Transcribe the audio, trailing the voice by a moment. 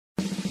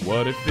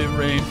What if it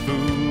rained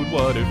food?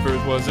 What if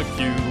Earth was a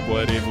cube?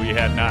 What if we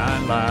had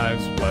 9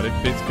 lives? What if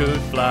bits could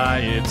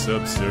fly? It's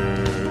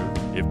absurd.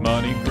 If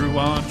money grew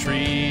on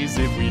trees,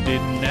 if we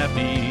didn't have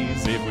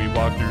knees, if we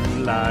walked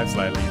through life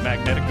slightly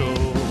magnetical,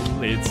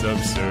 it's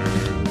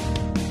absurd.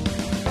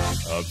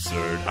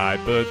 Absurd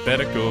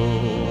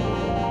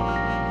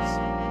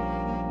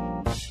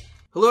Hypotheticals.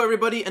 Hello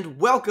everybody and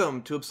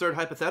welcome to Absurd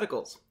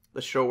Hypotheticals,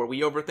 the show where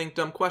we overthink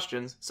dumb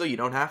questions so you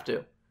don't have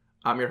to.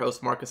 I'm your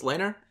host Marcus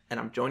Lehner, and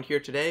I'm joined here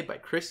today by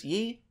Chris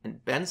Yee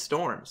and Ben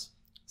Storms.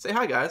 Say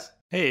hi, guys.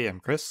 Hey, I'm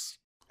Chris.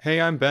 Hey,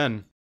 I'm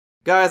Ben.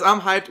 Guys, I'm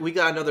hyped. We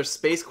got another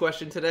space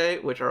question today,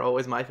 which are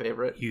always my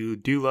favorite. You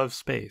do love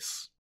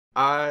space.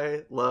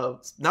 I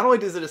love... Not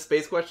only is it a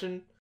space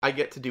question, I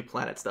get to do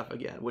planet stuff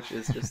again, which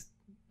is just...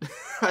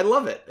 I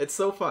love it. It's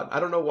so fun. I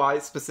don't know why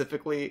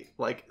specifically,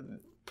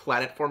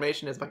 planet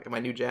formation is my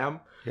new jam.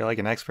 You're like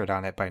an expert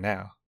on it by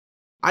now.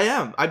 I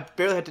am. I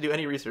barely had to do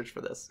any research for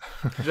this.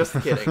 Just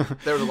kidding.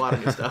 There was a lot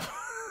of new stuff.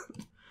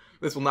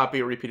 This will not be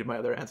a repeat of my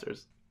other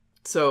answers.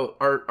 So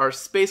our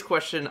space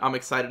question I'm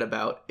excited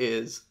about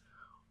is,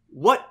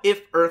 what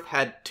if Earth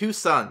had 2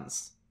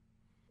 suns?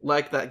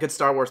 Like that good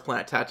Star Wars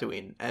planet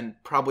Tatooine, and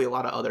probably a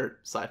lot of other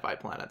sci-fi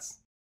planets.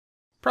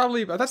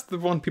 Probably, but that's the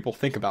one people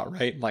think about,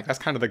 right? Like, that's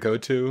kind of the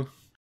go-to.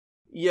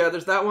 Yeah,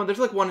 there's that one. There's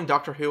one in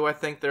Doctor Who, I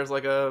think. There's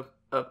a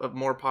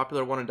more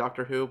popular one in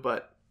Doctor Who,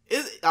 but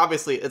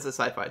obviously it's a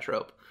sci-fi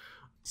trope.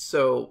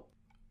 So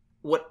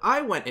what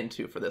I went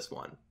into for this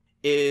one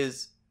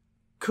is,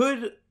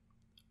 could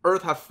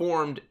Earth have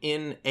formed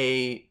in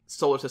a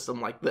solar system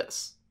like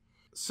this?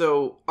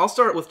 So I'll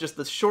start with just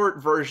the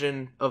short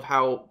version of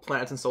how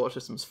planets and solar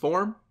systems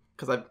form,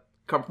 because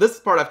this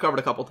part I've covered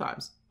a couple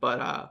times.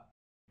 But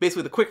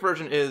basically the quick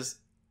version is,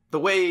 the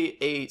way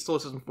a solar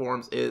system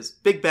forms is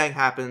Big Bang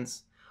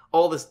happens,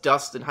 all this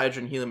dust and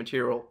hydrogen helium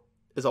material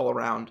is all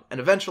around, and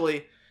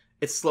eventually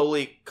it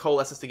slowly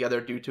coalesces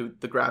together due to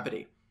the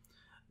gravity.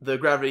 The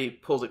gravity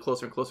pulls it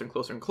closer and closer and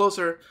closer and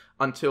closer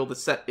until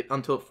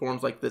it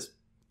forms like this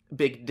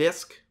big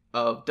disk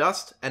of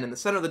dust, and in the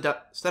center of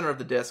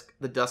the disk,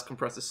 the dust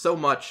compresses so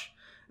much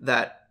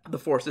that the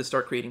forces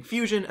start creating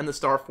fusion, and the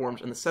star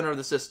forms in the center of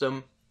the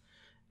system,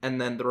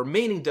 and then the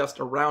remaining dust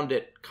around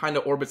it kind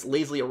of orbits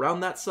lazily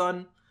around that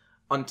sun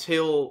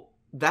until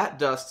that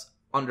dust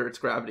under its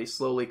gravity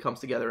slowly comes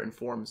together and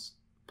forms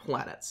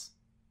planets.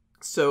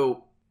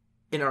 So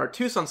in our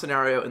 2-sun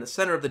scenario, in the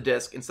center of the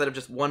disk, instead of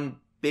just one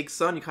big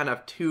sun, you kind of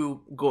have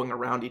 2 going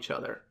around each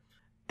other.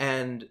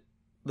 And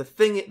the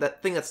thing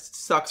that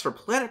sucks for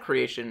planet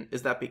creation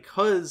is that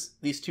because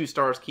these 2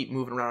 stars keep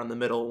moving around in the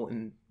middle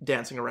and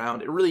dancing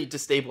around, it really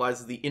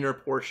destabilizes the inner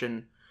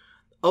portion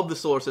of the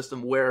solar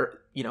system where,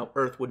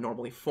 Earth would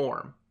normally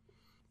form.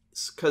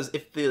 Because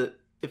if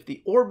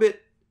the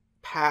orbit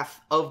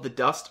path of the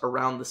dust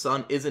around the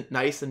sun isn't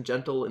nice and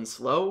gentle and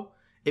slow,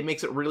 it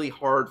makes it really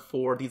hard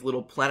for these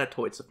little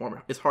planetoids to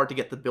form. It's hard to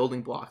get the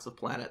building blocks of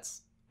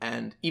planets.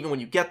 And even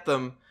when you get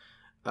them,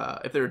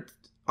 if they're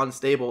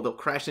unstable, they'll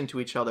crash into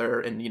each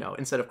other, and,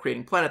 instead of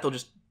creating planet, they'll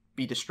just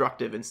be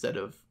destructive instead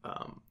of,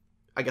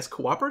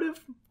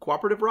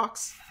 cooperative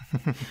rocks.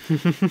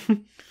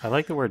 I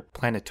like the word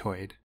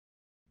planetoid.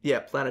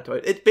 Yeah,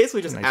 planetoid. It's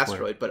basically just an nice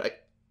asteroid,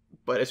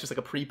 but it's just like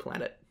a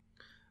pre-planet.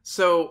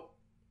 So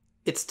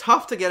it's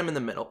tough to get them in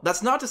the middle.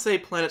 That's not to say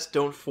planets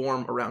don't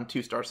form around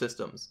 2-star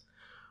systems.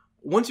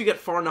 Once you get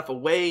far enough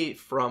away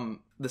from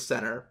the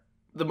center,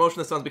 the motion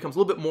of the sun becomes a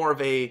little bit more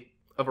of a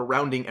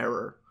rounding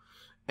error,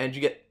 and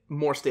you get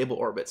more stable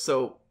orbits.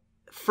 So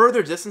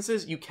further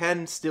distances, you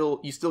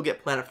still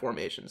get planet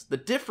formations. The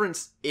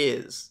difference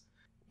is,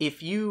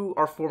 if you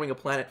are forming a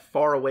planet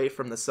far away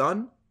from the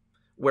sun,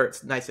 where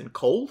it's nice and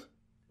cold,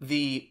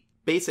 the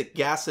basic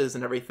gases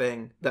and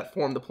everything that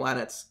form the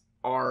planets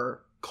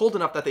are cold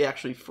enough that they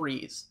actually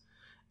freeze.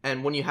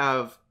 And when you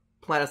have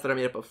planets that are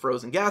made up of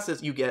frozen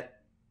gases, you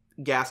get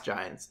gas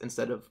giants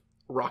instead of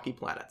rocky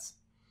planets.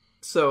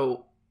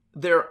 So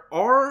there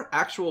are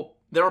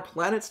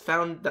planets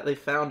that they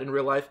found in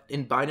real life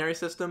in binary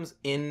systems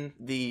in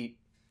the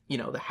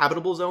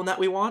habitable zone that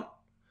we want.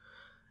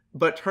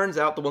 But it turns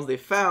out the ones they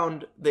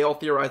found, they all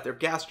theorize they're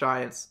gas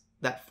giants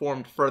that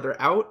formed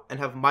further out and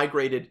have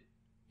migrated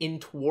in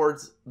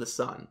towards the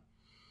sun.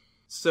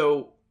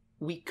 So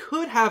we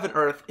could have an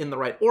Earth in the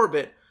right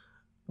orbit,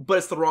 but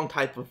it's the wrong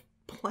type of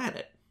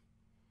planet.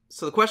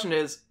 So the question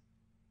is,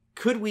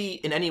 could we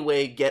in any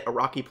way get a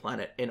rocky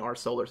planet in our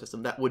solar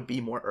system that would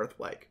be more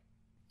Earth-like?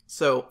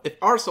 So if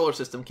our solar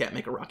system can't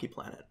make a rocky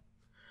planet,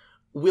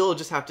 we'll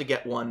just have to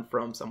get one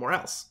from somewhere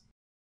else.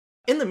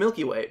 In the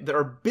Milky Way, there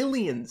are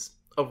billions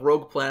of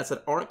rogue planets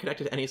that aren't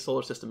connected to any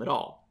solar system at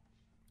all.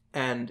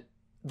 And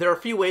there are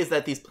a few ways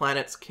that these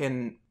planets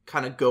can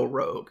kind of go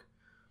rogue.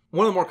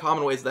 One of the more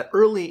common ways is that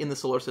early in the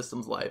solar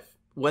system's life,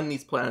 when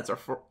these planets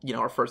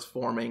are first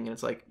forming,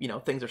 and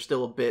it's things are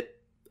still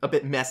a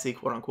bit messy,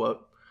 quote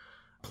unquote,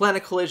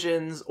 planet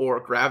collisions or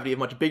gravity of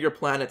much bigger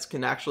planets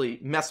can actually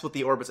mess with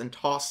the orbits and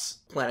toss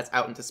planets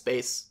out into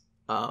space,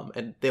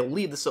 and they'll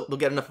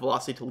get enough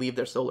velocity to leave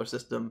their solar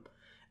system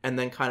and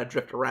then kind of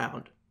drift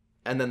around.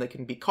 and then they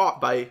can be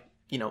caught by,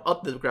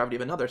 up the gravity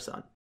of another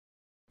sun.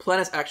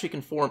 Planets actually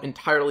can form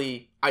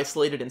entirely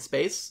isolated in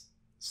space.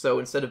 So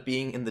instead of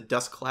being in the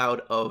dust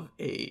cloud of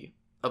a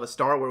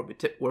star where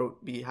it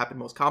would happen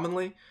most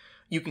commonly,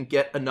 you can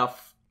get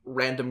enough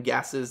random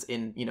gases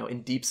in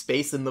deep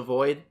space in the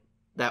void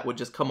that would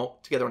just come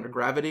together under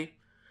gravity.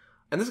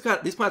 And these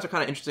planets are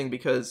kind of interesting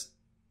because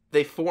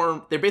they're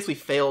basically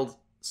failed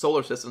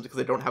solar systems because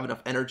they don't have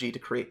enough energy to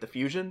create the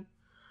fusion.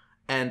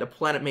 And a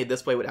planet made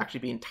this way would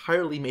actually be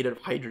entirely made out of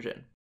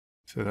hydrogen.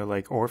 So they're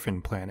like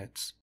orphan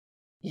planets.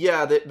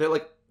 Yeah,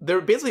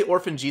 they're basically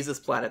orphan Jesus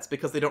planets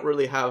because they don't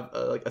really have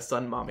a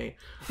sun mommy,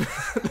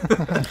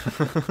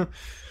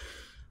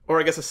 or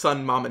I guess a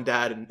sun mom and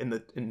dad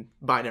in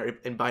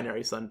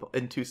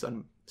two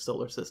sun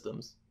solar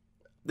systems.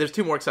 There's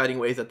two more exciting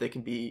ways that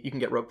you can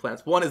get rogue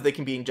planets. One is they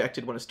can be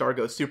injected when a star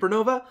goes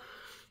supernova.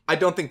 I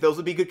don't think those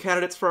would be good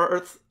candidates for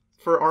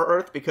our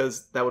Earth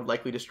because that would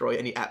likely destroy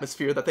any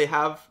atmosphere that they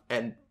have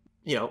and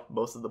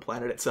most of the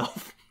planet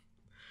itself.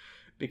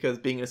 Because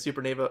being in a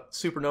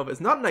supernova is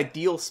not an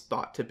ideal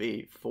spot to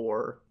be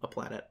for a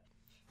planet.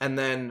 And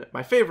then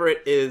my favorite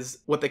is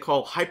what they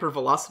call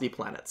hypervelocity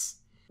planets,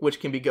 which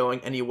can be going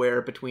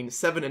anywhere between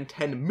 7 and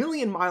 10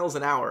 million miles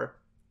an hour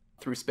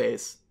through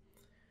space.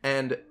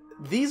 And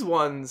these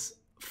ones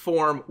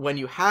form when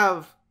you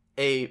have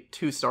a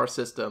two-star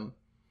system,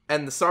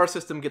 and the star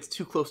system gets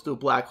too close to a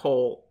black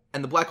hole,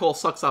 and the black hole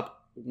sucks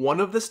up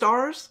one of the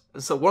stars,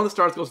 and so one of the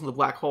stars goes into the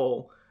black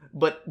hole,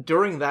 but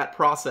during that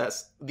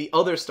process, the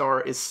other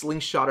star is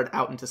slingshotted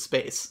out into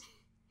space,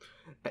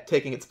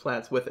 taking its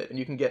planets with it. And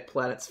you can get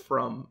planets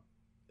from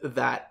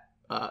that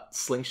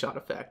slingshot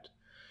effect.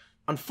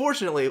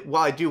 Unfortunately,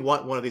 while I do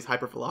want one of these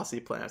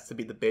hypervelocity planets to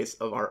be the base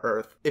of our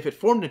Earth, if it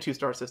formed a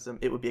two-star system,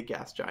 it would be a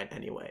gas giant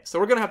anyway. So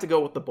we're going to have to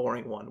go with the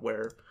boring one,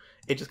 where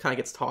it just kind of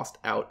gets tossed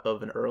out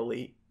of an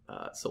early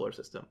solar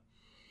system.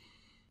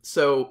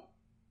 So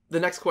the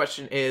next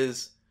question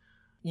is,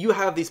 you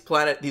have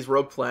these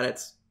rogue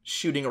planets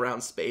shooting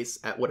around space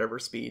at whatever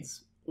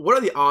speeds. What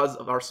are the odds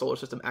of our solar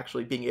system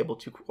actually being able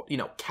to,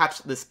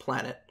 catch this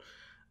planet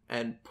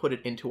and put it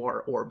into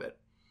our orbit?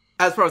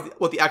 As far as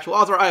what the actual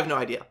odds are, I have no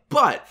idea.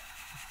 But,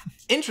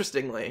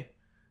 interestingly,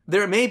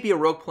 there may be a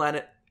rogue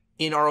planet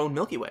in our own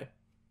Milky Way.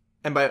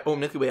 And by own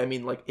Milky Way, I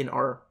mean in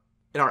our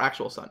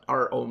actual sun.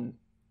 Our own...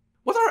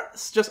 What's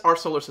our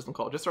solar system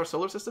called? Just our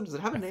solar system? Does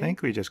it have a name? I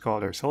think we just call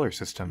it our solar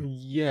system.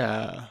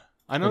 Yeah.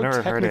 I know I've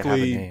never heard it have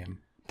a name.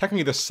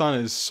 Technically the sun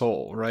is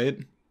Sol, right?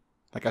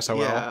 Like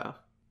SOL.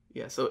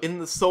 Yeah, so in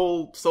the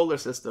solar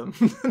system.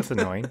 That's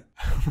annoying.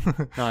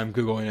 No, I'm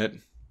Googling it.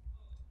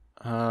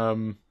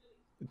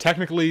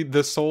 Technically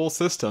the Sol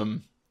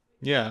system.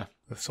 Yeah.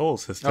 The Sol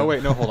system. Oh,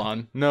 wait, no, hold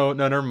on. No,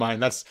 never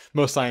mind. That's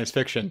most science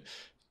fiction.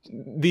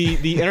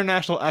 The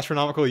International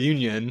Astronomical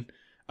Union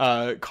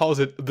calls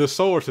it the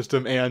solar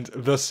system and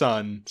the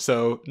sun,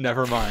 so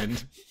never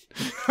mind.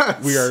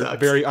 We are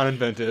very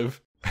uninventive.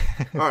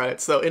 All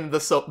right, so in the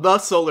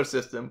solar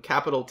system,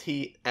 capital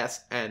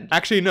TSN.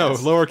 Actually, no,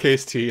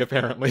 lowercase t,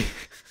 apparently.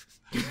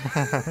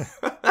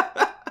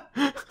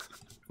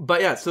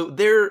 But yeah, so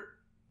there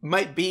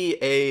might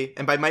be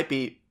and by might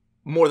be,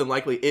 more than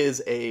likely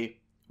is a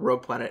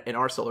rogue planet in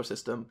our solar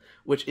system,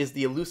 which is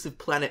the elusive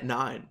Planet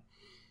 9.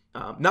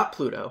 Not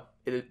Pluto.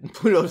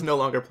 Pluto is no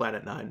longer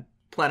Planet 9.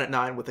 Planet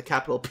 9 with a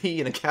capital P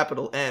and a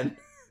capital N.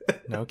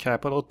 No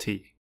capital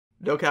T.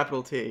 No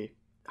capitle T.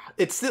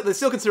 It's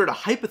still considered a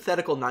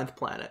hypothetical ninth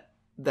planet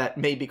that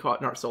may be caught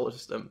in our solar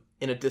system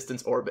in a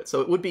distance orbit. So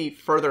it would be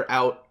further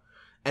out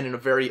and in a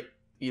very,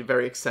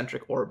 very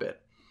eccentric orbit.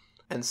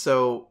 And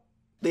so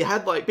they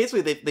had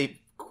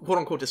they quote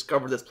unquote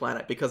discovered this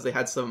planet because they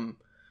had some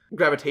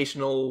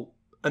gravitational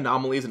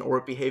anomalies in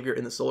orbit behavior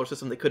in the solar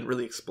system they couldn't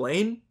really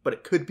explain, but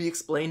it could be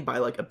explained by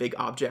a big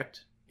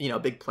object, a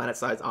big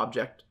planet-sized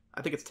object.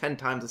 I think it's 10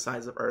 times the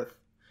size of Earth,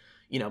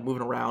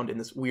 moving around in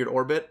this weird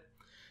orbit.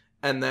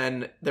 And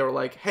then they were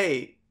like,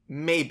 hey,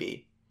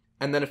 maybe.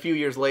 And then a few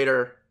years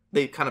later,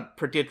 they kind of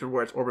predicted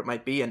where its orbit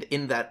might be. And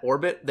in that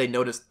orbit, they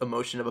noticed a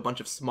motion of a bunch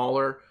of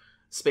smaller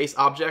space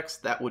objects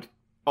that would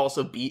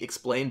also be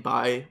explained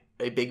by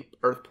a big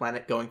Earth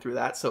planet going through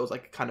that. So it was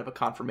kind of a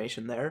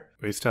confirmation there.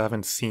 We still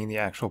haven't seen the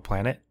actual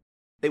planet?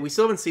 We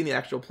still haven't seen the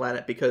actual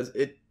planet because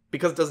it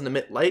doesn't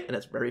emit light and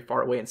it's very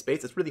far away in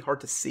space. It's really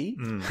hard to see.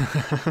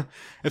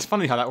 It's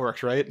funny how that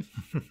works, right?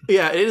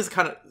 Yeah, it is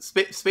kind of...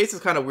 Space is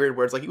kind of weird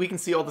where it's we can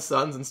see all the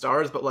suns and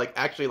stars, but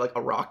actually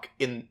a rock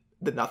in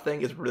the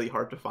nothing is really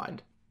hard to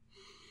find.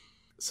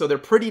 So they're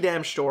pretty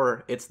damn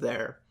sure it's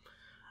there.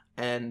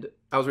 And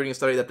I was reading a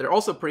study that they're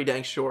also pretty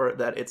dang sure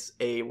that it's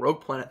a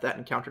rogue planet that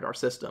encountered our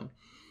system.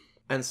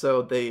 And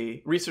so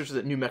the researchers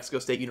at New Mexico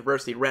State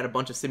University ran a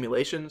bunch of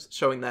simulations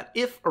showing that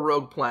if a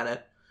rogue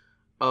planet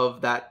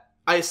of that...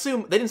 I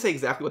assume, they didn't say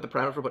exactly what the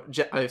parameters were, but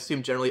I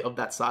assume generally of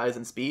that size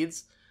and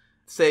speeds,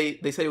 they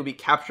say it would be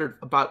captured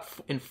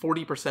in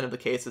 40% of the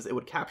cases, it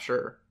would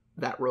capture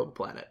that rogue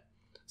planet.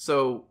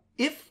 So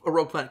if a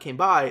rogue planet came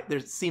by,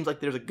 it seems like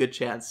there's a good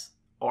chance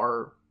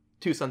our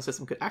two-sun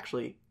system could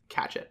actually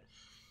catch it.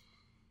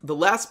 The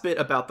last bit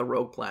about the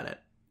rogue planet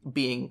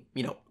being,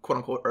 quote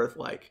unquote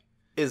Earth-like,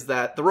 is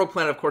that the rogue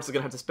planet, of course, is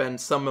going to have to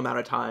spend some amount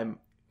of time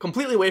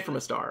completely away from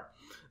a star.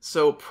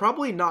 So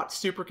probably not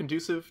super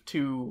conducive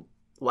to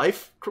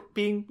life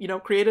being,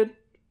 created.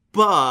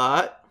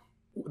 But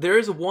there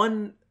is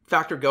one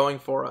factor going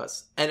for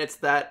us, and it's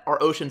that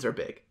our oceans are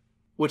big,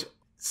 which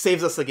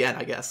saves us again,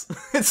 I guess.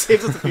 It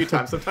saves us a few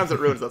times. Sometimes it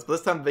ruins us, but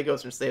this time the big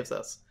ocean saves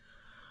us.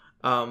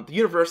 In the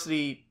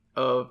University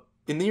of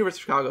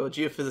Chicago, a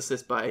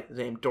geophysicist by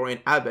the name Dorian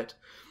Abbott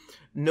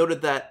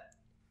noted that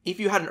if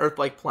you had an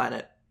Earth-like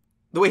planet,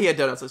 the way he had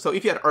done it, so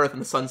if you had Earth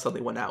and the sun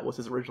suddenly went out was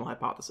his original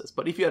hypothesis,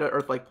 but if you had an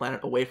Earth-like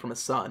planet away from a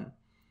sun,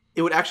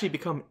 it would actually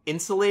become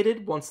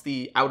insulated once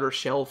the outer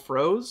shell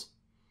froze.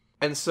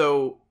 And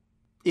so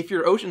if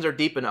your oceans are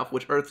deep enough,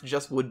 which Earth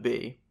just would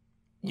be,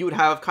 you would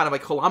have kind of a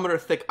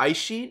kilometer-thick ice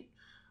sheet,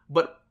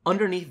 but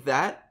underneath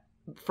that,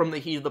 from the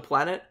heat of the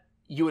planet,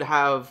 you would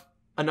have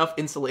enough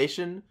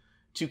insulation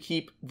to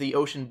keep the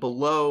ocean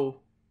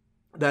below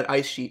that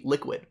ice sheet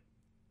liquid.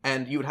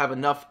 And you would have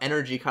enough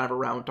energy kind of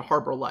around to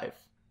harbor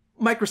life.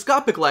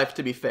 Microscopic life,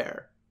 to be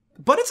fair.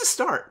 But it's a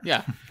start.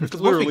 Yeah.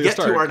 Because once we get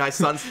to our nice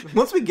suns,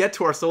 once we get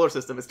to our solar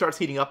system, it starts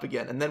heating up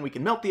again. And then we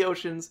can melt the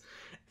oceans.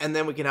 And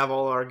then we can have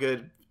all our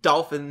good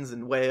dolphins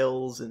and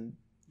whales and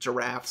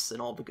giraffes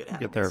and all the good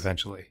animals. Get there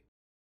eventually.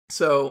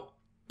 So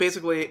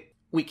basically,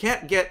 we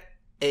can't get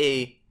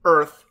a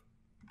Earth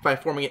by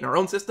forming it in our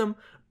own system,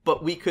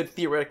 but we could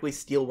theoretically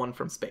steal one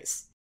from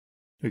space.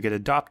 We could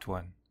adopt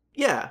one.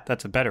 Yeah.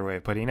 That's a better way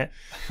of putting it.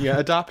 Yeah,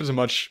 adopt is a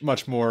much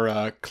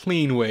more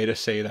clean way to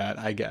say that,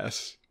 I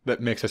guess.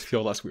 That makes us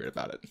feel less weird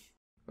about it.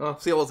 Well,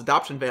 see all those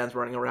adoption vans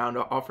running around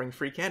offering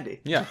free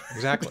candy. Yeah,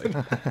 exactly.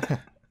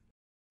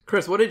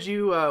 Chris, what did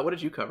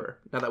you cover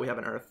now that we have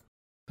an Earth?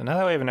 So now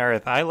that we have an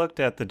Earth, I looked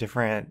at the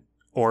different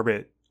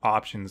orbit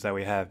options that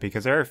we have,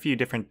 because there are a few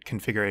different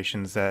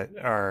configurations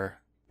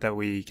that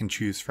we can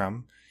choose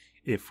from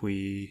if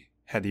we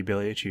had the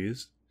ability to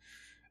choose.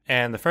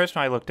 And the first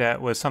one I looked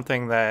at was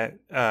something that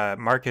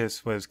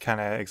Marcus was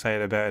kind of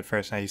excited about at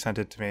first, and he sent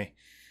it to me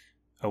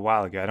a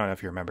while ago. I don't know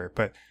if you remember,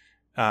 but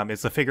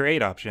it's the figure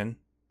 8 option.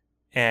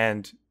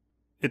 And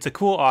it's a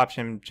cool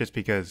option just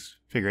because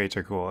figure 8s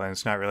are cool, and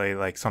it's not really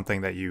like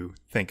something that you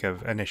think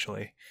of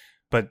initially.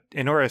 But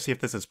in order to see if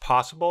this is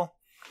possible,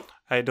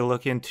 I had to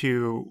look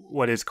into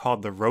what is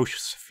called the Roche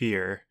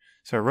sphere.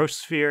 So a Roche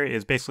sphere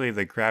is basically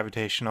the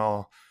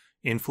gravitational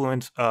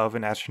influence of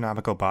an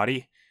astronomical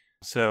body.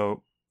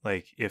 So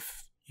like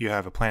if you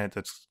have a planet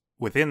that's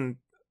within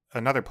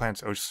another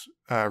planet's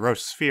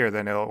Roche sphere,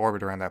 then it'll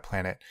orbit around that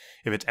planet.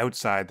 If it's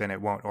outside, then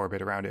it won't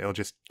orbit around it. It'll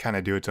just kind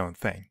of do its own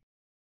thing.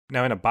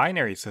 Now in a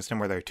binary system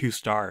where there are two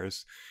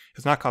stars,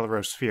 it's not called a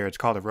Roche sphere, it's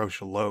called a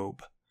Roche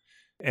lobe.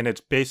 And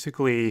it's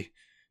basically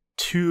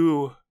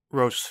two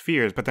Roche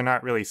spheres, but they're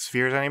not really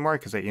spheres anymore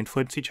because they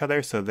influence each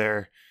other. So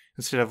they're,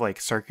 instead of like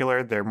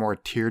circular, they're more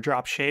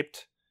teardrop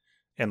shaped.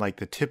 And like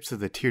the tips of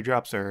the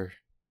teardrops are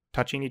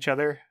touching each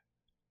other.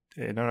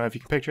 I don't know if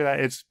you can picture that.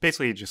 It's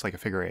basically just like a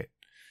figure 8.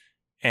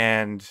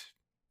 And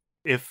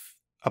if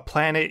a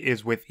planet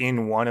is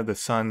within one of the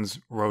sun's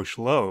Roche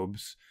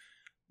lobes,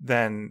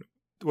 then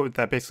what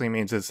that basically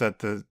means is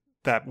that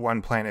that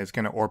one planet is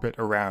going to orbit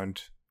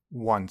around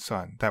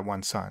that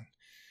one sun.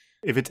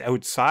 If it's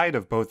outside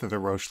of both of the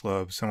Roche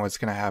lobes, then what's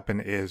going to happen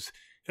is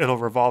it'll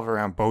revolve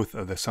around both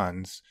of the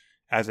suns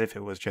as if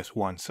it was just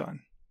one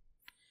sun.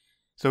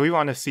 So we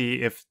want to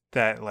see if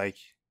that like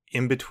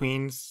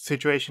in-between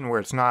situation where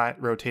it's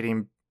not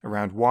rotating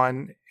around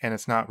one and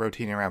it's not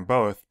rotating around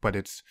both, but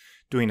it's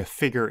doing a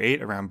figure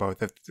 8 around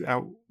both.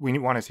 We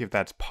want to see if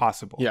that's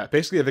possible. Yeah,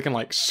 basically if it can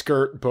like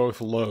skirt both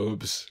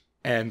lobes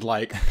and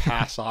like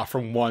pass off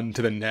from one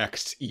to the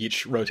next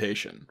each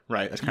rotation,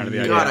 right? That's kind of the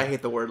idea. God, I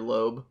hate the word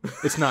lobe.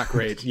 It's not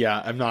great.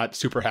 Yeah, I'm not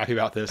super happy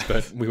about this,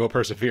 but we will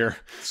persevere.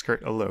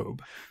 Skirt a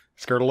lobe.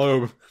 Skirt a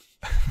lobe.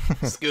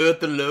 Skirt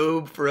the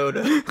lobe,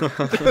 Frodo.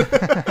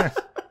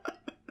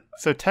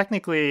 So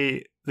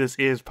technically, this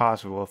is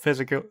possible.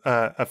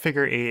 A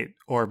figure 8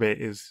 orbit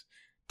is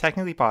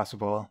technically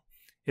possible.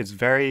 It's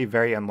very,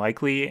 very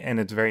unlikely, and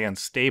it's very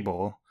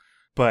unstable.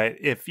 But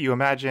if you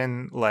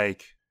imagine,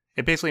 like,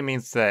 it basically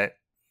means that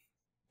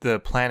the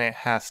planet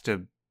has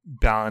to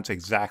balance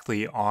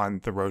exactly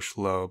on the Roche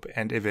lobe,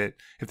 and if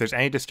there's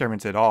any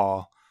disturbance at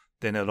all,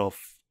 then it'll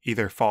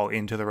either fall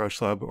into the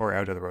Roche lobe or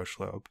out of the Roche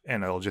lobe,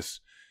 and it'll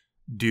just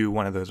do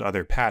one of those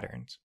other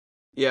patterns.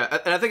 Yeah,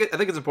 and I think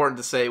it's important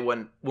to say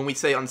when we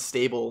say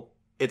unstable,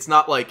 it's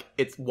not like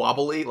it's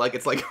wobbly, like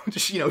it's like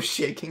just,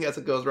 shaking as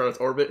it goes around its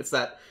orbit. It's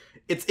that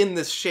it's in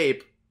this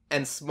shape,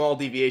 and small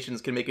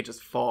deviations can make it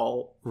just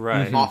fall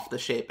off the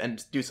shape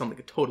and do something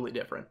totally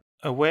different.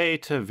 A way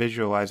to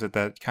visualize it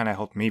that kind of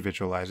helped me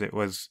visualize it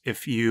was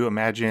if you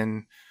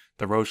imagine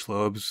the Roche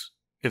lobes,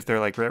 if they're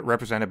like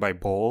represented by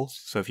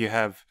bowls. So if you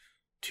have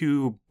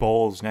two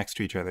bowls next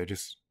to each other,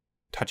 just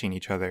touching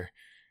each other,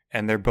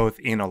 and they're both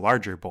in a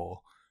larger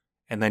bowl.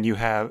 And then you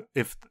have,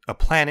 if a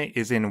planet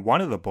is in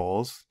one of the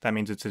bowls, that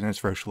means it's in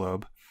its Roche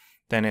lobe,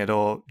 then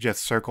it'll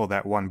just circle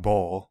that one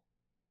bowl.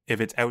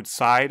 If it's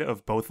outside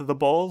of both of the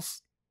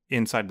bowls,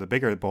 inside the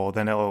bigger bowl,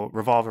 then it'll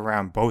revolve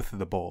around both of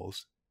the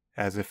bowls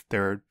as if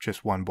they're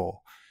just one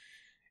bowl.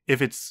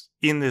 If it's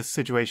in this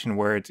situation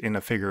where it's in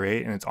a figure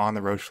eight and it's on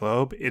the Roche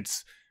lobe,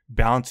 it's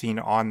bouncing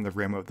on the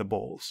rim of the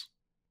bowls.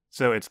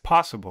 So it's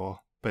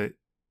possible, but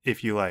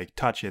if you like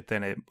touch it,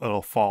 then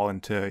it'll fall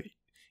into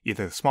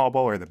either the small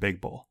bowl or the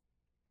big bowl.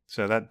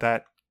 So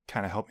that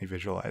kind of helped me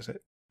visualize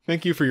it.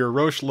 Thank you for your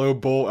Roche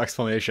lobe bowl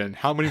explanation.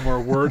 How many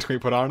more words can we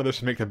put onto this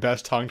to make the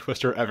best tongue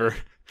twister ever?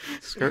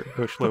 Skirt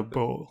Roche lobe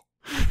bowl.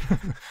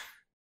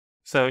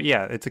 So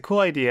yeah, it's a cool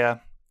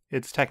idea.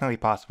 It's technically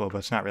possible, but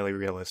it's not really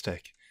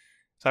realistic.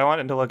 So I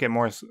wanted to look at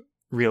more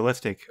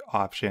realistic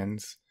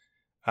options.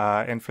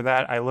 And for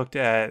that, I looked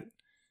at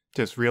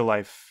just real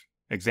life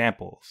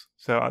examples.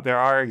 So there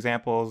are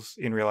examples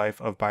in real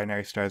life of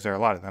binary stars. There are a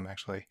lot of them,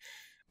 actually.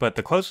 But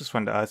the closest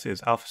one to us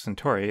is Alpha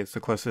Centauri. It's the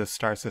closest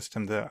star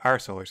system to our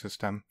solar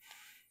system.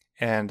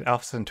 And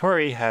Alpha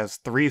Centauri has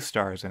 3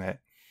 stars in it.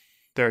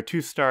 There are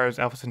 2 stars,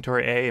 Alpha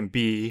Centauri A and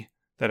B,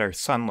 that are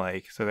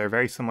sun-like. So they're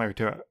very similar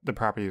to the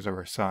properties of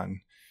our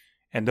sun.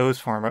 And those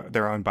form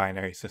their own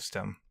binary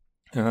system.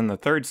 And then the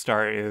 3rd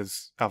star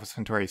is Alpha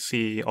Centauri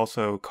C,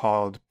 also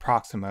called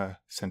Proxima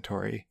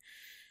Centauri.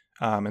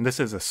 And this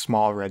is a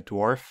small red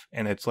dwarf,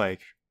 and it's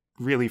like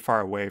really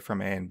far away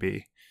from A and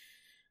B.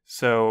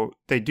 So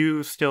they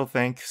do still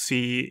think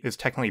C is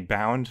technically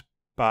bound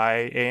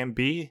by A and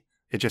B.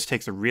 It just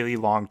takes a really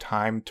long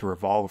time to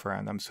revolve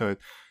around them. So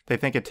they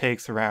think it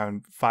takes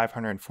around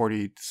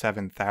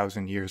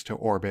 547,000 years to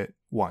orbit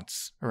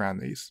once around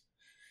these.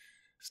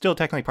 Still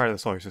technically part of the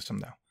solar system,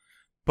 though.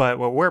 But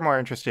what we're more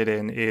interested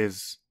in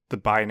is the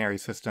binary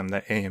system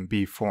that A and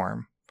B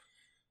form.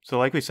 So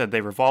like we said,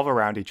 they revolve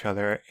around each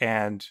other,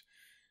 and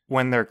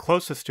when they're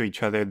closest to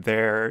each other,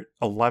 they're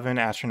 11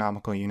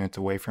 astronomical units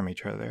away from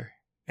each other.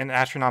 An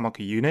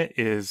astronomical unit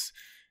is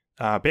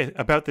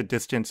about the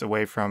distance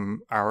away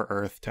from our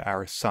Earth to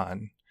our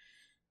sun,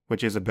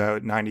 which is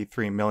about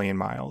 93 million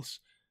miles.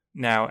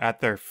 Now, at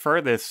their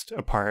furthest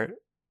apart,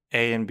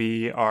 A and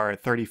B are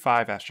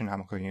 35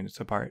 astronomical units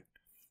apart.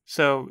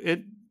 So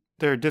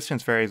their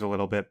distance varies a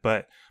little bit,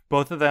 but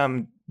both of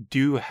them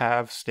do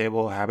have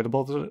stable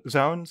habitable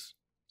zones.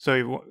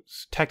 So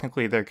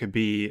technically there could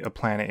be a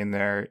planet in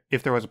there.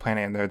 If there was a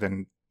planet in there,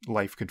 then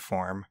life could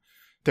form.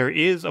 There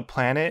is a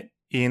planet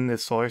in the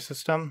solar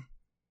system,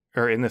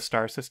 or in the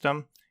star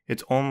system.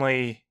 There's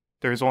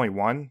only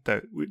one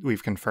that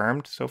we've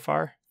confirmed so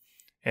far,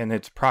 and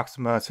it's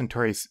Proxima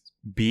Centauri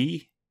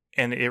B,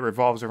 and it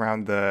revolves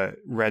around the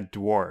red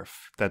dwarf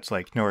that's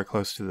like nowhere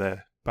close to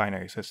the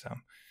binary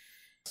system.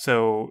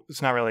 So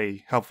it's not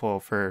really helpful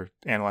for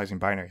analyzing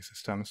binary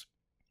systems.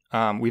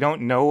 We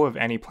don't know of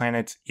any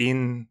planets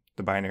in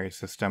the binary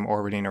system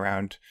orbiting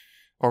around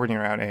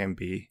A and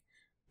B,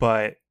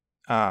 but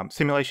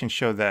simulations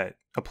show that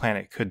a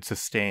planet could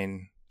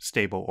sustain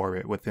stable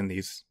orbit within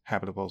these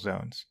habitable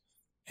zones.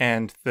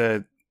 And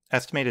the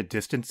estimated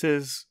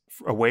distances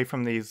away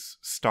from these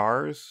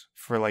stars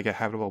for like a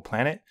habitable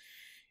planet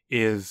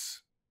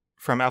is,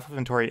 from Alpha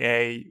Centauri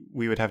A,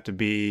 we would have to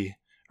be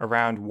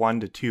around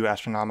 1 to 2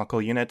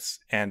 astronomical units,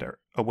 and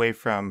away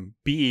from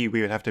B,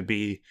 we would have to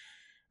be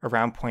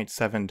around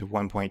 0.7 to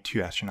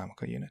 1.2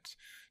 astronomical units.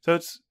 So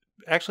it's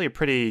actually a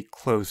pretty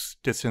close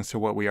distance to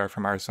what we are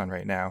from our sun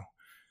right now.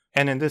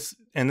 And in this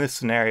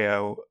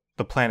scenario,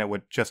 the planet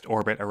would just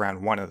orbit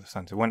around one of the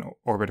suns. It wouldn't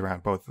orbit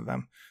around both of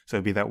them. So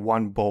it'd be that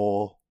one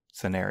bowl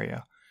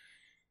scenario.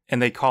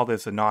 And they call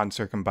this a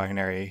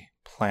non-circumbinary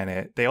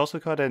planet. They also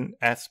call it an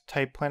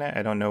S-type planet.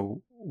 I don't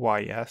know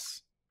why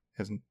S.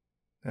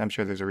 I'm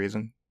sure there's a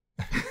reason.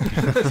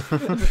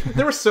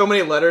 There were so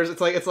many letters. It's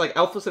like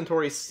Alpha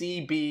Centauri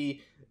CBS.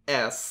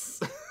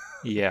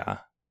 Yeah.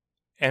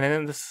 And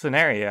in this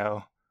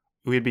scenario,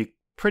 we'd be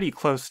pretty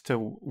close to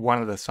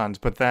one of the suns,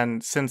 but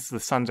then since the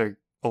suns are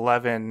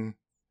 11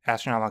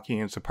 astronomical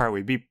units apart,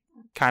 we'd be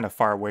kind of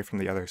far away from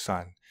the other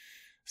sun.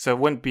 So it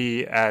wouldn't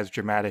be as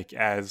dramatic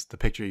as the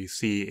picture you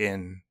see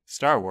in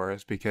Star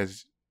Wars,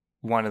 because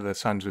one of the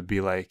suns would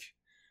be like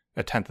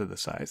 1/10 of the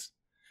size.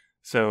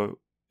 So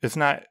it's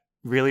not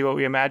really what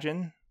we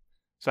imagine.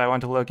 So I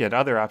want to look at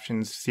other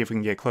options to see if we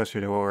can get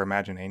closer to what we're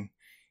imagining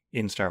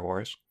in Star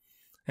Wars.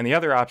 And the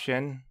other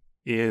option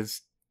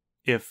is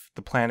if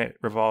the planet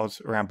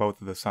revolves around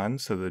both of the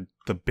suns, so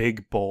the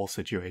big bowl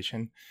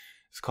situation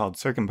is called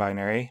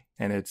circumbinary,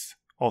 and it's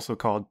also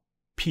called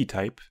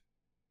P-type.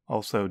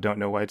 Also, don't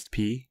know why it's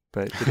P,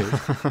 but it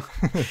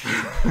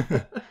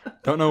is.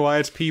 Don't know why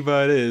it's P,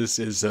 but it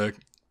is a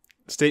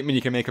statement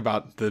you can make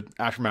about the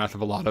aftermath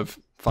of a lot of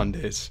fun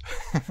days.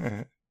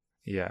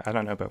 Yeah, I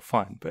don't know about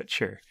fun, but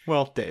sure.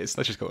 Well, days.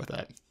 Let's just go with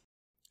that.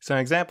 So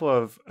an example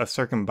of a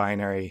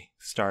circumbinary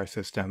star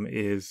system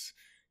is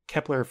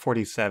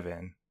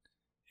Kepler-47.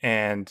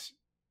 And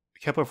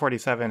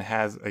Kepler-47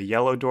 has a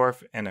yellow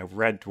dwarf and a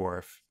red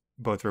dwarf,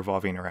 both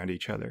revolving around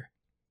each other.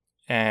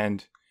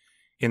 And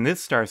in this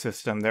star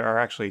system, there are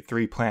actually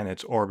 3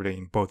 planets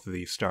orbiting both of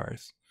these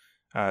stars.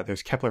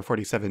 There's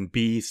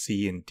Kepler-47b,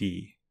 C, and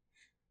D.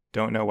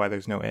 Don't know why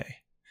there's no A.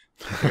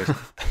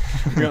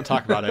 We don't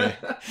talk about A.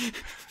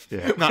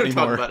 Yeah. Not We're talking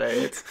anymore. about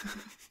AIDS.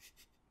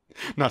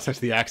 Not since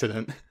the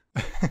accident.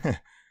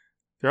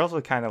 They're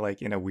also kind of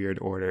like in a weird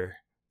order.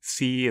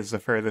 C is the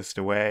furthest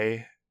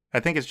away. I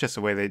think it's just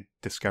the way they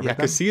discovered Yeah, them.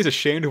 because C is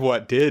ashamed of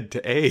what it did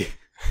to A.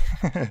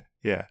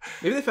 Yeah.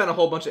 Maybe they found a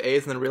whole bunch of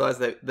A's and then realized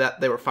that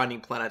they were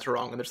finding planets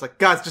wrong, and they're just like,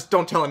 guys, just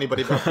don't tell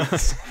anybody about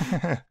this.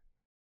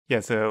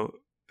 Yeah, so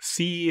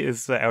C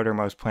is the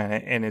outermost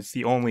planet, and it's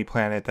the only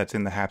planet that's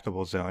in the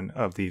habitable zone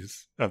of the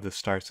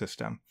star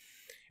system.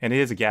 And it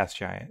is a gas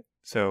giant,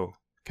 so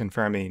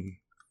confirming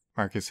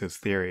Marcus's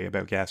theory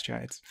about gas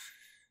giants.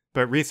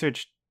 But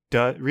research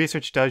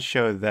does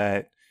show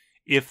that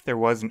if there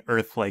was an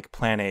Earth-like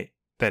planet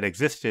that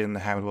existed in the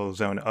habitable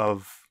zone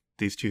of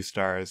these two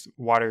stars,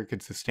 water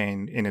could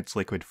sustain in its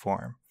liquid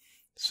form.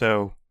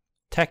 So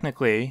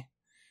technically,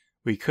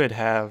 we could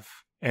have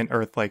an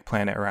Earth-like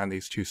planet around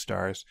these two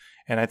stars,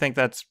 and I think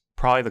that's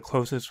probably the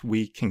closest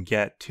we can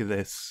get to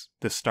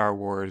the Star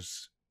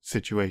Wars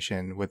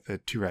situation with the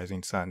two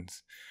rising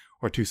suns,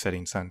 or two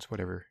setting suns,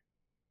 whatever.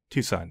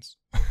 Two suns.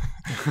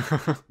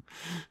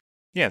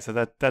 Yeah,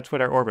 so that's what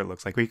our orbit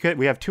looks like.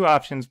 We have two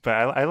options, but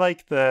I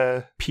like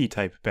the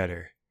P-type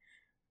better,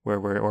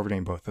 where we're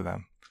orbiting both of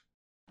them.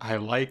 I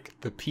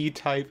like the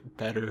P-type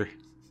better.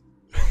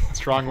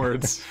 Strong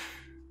words.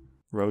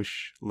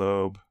 Roche,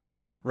 Loeb,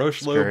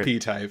 Roche Loeb Skirt.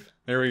 P-type.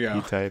 There we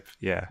go. P-type,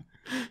 yeah.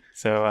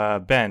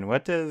 So, Ben,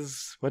 what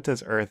does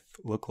Earth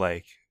look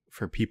like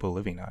for people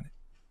living on it?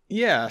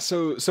 Yeah,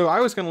 so I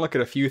was going to look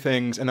at a few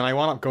things, and then I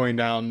wound up going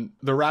down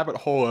the rabbit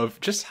hole of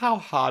just how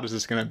hot is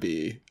this going to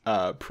be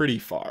pretty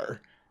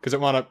far, because there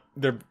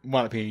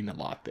wound up being a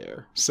lot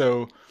there.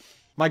 So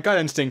my gut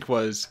instinct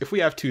was, if we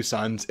have two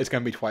suns, it's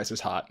going to be twice as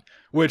hot,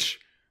 which,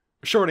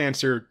 short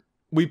answer,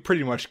 we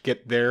pretty much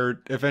get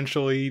there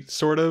eventually,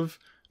 sort of,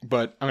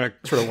 but I'm going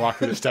to sort of walk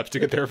through the steps to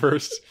get there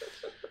first.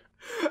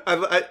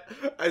 I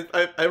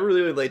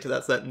really relate to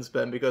that sentence,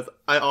 Ben, because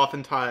I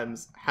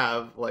oftentimes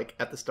have, like,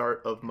 at the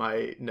start of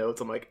my notes,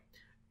 I'm like,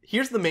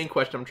 here's the main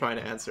question I'm trying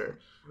to answer.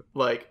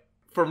 Like,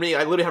 for me,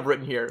 I literally have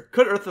written here,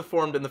 could Earth have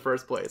formed in the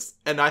first place?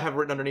 And I have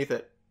written underneath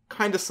it,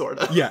 kind of, sort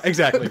of. Yeah,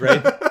 exactly,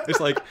 right? It's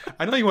like,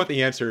 I know you want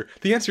the answer.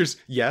 The answer's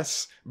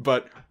yes,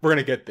 but we're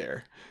going to get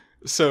there.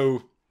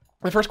 So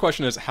my first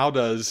question is, how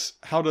does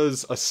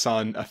a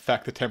sun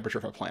affect the temperature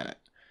of a planet?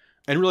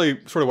 And really,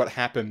 sort of what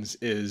happens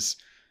is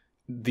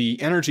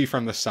the energy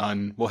from the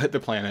sun will hit the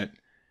planet,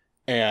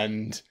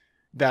 and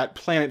that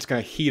planet's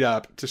going to heat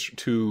up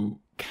to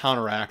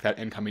counteract that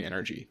incoming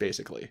energy,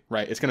 basically,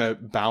 right? It's going to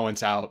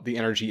balance out the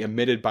energy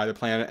emitted by the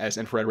planet as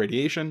infrared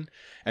radiation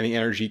and the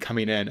energy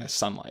coming in as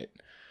sunlight.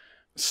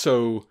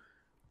 So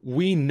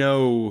we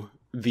know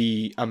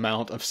the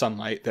amount of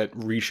sunlight that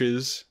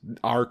reaches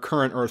our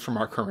current Earth from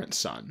our current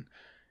sun.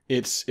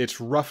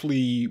 It's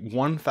roughly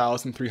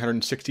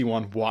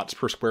 1,361 watts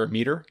per square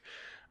meter,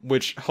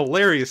 which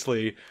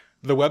hilariously,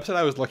 the website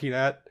I was looking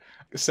at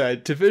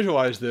said, to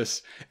visualize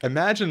this,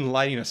 imagine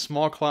lighting a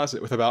small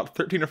closet with about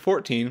 13 or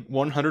 14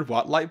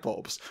 100-watt light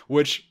bulbs,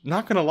 which,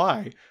 not gonna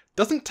lie,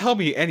 doesn't tell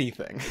me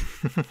anything.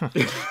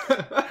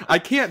 I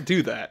can't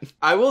do that.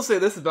 I will say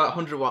this about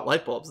 100-watt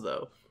light bulbs,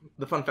 though.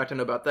 The fun fact I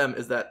know about them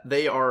is that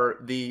they are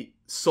the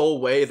sole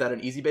way that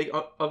an Easy Bake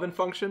Oven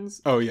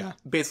functions. Oh, yeah.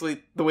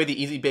 Basically, the way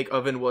the Easy Bake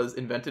Oven was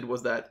invented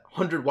was that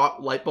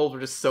 100-watt light bulbs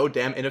were just so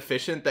damn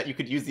inefficient that you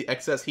could use the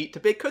excess heat to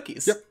bake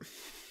cookies. Yep.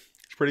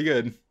 It's pretty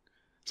good.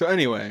 So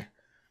anyway,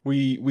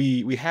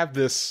 we have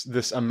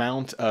this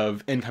amount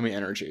of incoming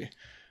energy.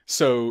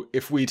 So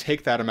if we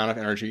take that amount of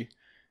energy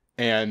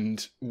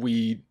and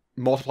we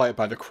multiply it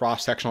by the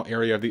cross-sectional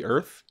area of the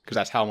Earth, because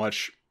that's how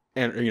much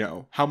of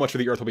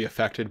the Earth will be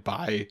affected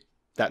by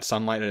that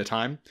sunlight at a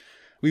time,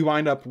 we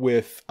wind up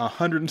with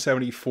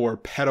 174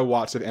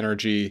 petawatts of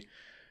energy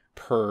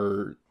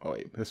per... Oh,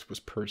 wait, this was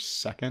per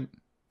second?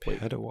 Wait,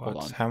 Petawatts? hold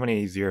on. How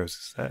many zeros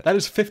is that? That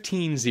is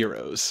 15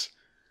 zeros,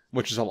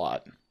 which is a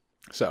lot.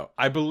 So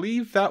I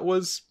believe that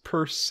was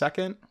per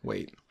second.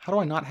 Wait, how do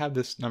I not have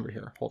this number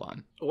here? Hold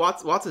on.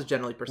 Watts is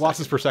generally per second. Watts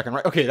is per second,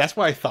 right? Okay, that's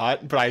what I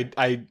thought, but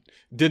I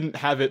didn't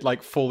have it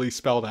like fully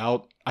spelled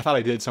out. I thought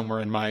I did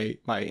somewhere in my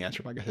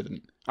answer, but I guess I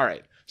didn't. All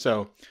right, so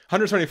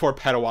 174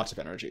 petawatts of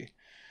energy.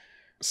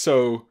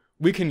 So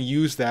we can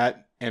use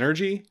that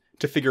energy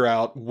to figure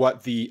out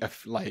what the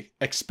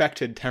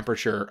expected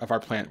temperature of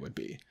our planet would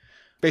be.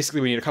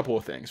 Basically, we need a couple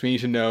of things. We need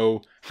to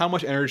know how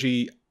much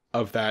energy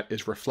of that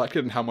is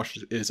reflected and how much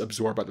is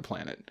absorbed by the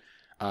planet.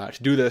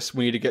 To do this,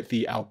 we need to get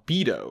the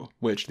albedo,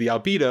 which the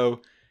albedo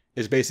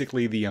is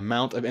basically the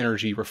amount of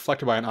energy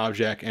reflected by an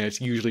object, and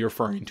it's usually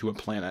referring to a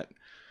planet.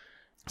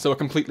 So a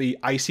completely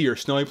icy or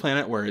snowy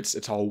planet where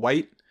it's all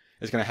white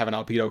is going to have an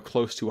albedo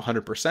close to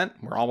 100%,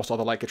 where almost all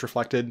the light gets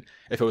reflected.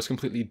 If it was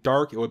completely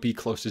dark, it would be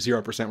close to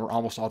 0%, where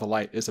almost all the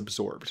light is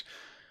absorbed.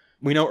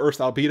 We know Earth's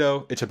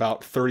albedo, it's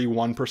about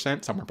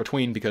 31%, somewhere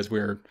between, because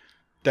we're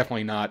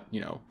definitely not,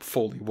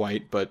 fully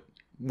white, but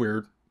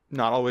we're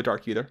not all the way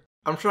dark either.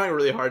 I'm trying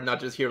really hard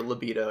not to just hear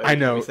libido. I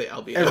know. Say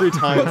albedo. Every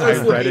time I What's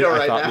read it, libido I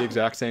right thought now? the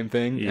exact same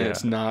thing, and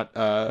it's not...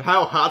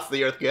 How hot's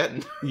the Earth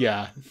getting?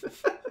 Yeah.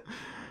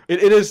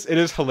 It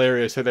is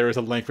hilarious that there is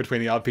a link between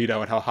the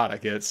albedo and how hot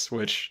it gets,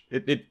 which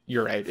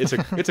you're right. It's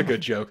a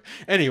good joke.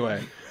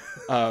 Anyway,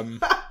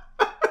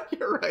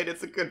 you're right.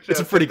 It's a good joke. It's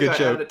a pretty good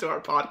joke. Added it to our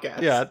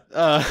podcast.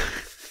 Yeah.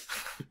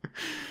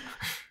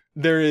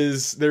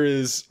 There's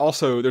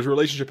a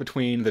relationship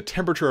between the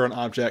temperature of an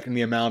object and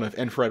the amount of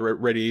infrared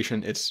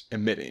radiation it's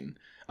emitting,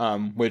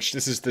 which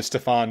this is the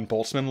Stefan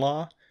Boltzmann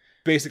law.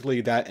 Basically,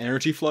 that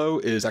energy flow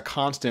is a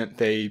constant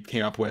they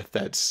came up with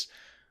that's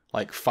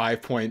like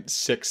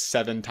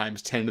 5.67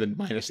 times 10 to the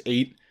minus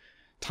 8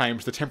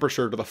 times the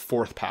temperature to the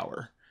fourth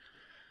power.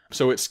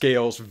 So it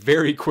scales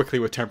very quickly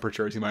with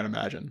temperature, as you might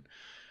imagine.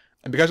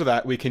 And because of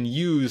that, we can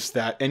use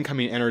that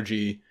incoming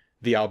energy,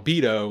 the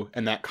albedo,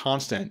 and that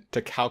constant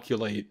to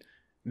calculate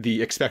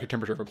the expected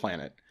temperature of a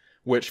planet,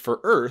 which for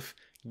Earth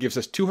gives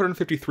us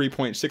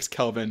 253.6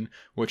 Kelvin,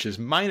 which is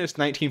minus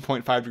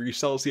 19.5 degrees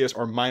Celsius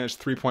or minus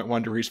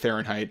 3.1 degrees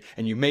Fahrenheit.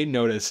 And you may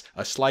notice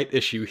a slight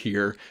issue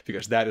here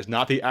because that is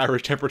not the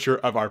average temperature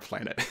of our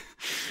planet.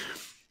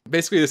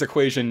 Basically, this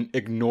equation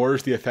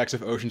ignores the effects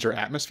of oceans or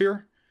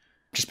atmosphere,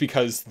 just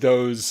because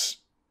those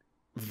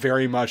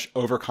very much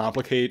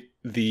overcomplicate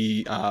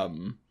the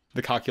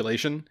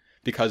calculation,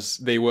 because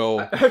they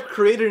will... I've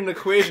created an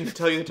equation to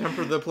tell you the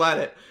temperature of the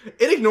planet.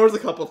 It ignores a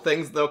couple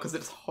things, though, because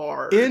it's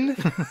hard. In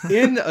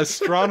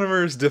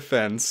astronomers'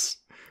 defense,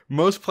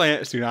 most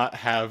planets do not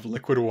have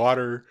liquid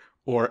water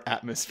or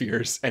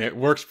atmospheres, and it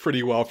works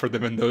pretty well for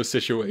them in those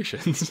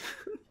situations.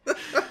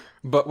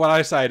 But what I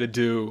decided to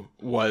do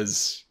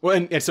was...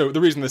 Well, and so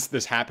the reason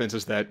this happens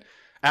is that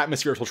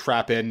atmospheres will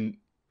trap in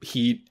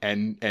heat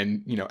and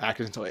act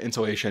as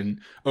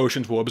insulation.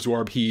 Oceans will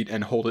absorb heat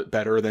and hold it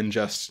better than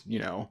just,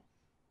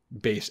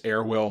 base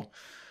air will.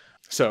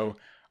 So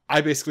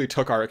I basically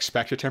took our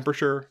expected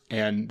temperature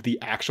and the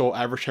actual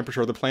average temperature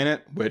of the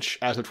planet, which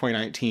as of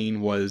 2019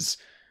 was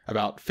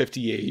about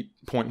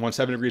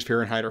 58.17 degrees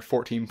Fahrenheit or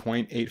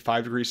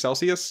 14.85 degrees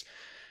Celsius.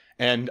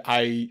 And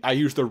I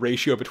used the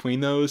ratio between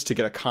those to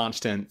get a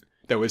constant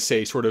that would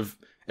say sort of,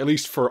 at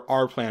least for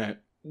our planet,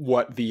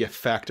 what the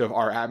effect of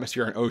our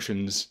atmosphere and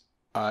oceans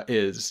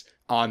is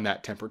on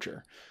that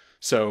temperature.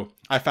 So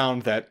I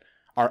found that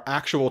our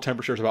actual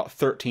temperature is about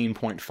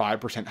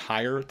 13.5%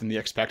 higher than the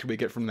expected we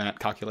get from that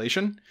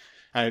calculation.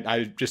 And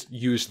I just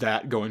used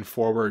that going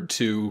forward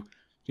to,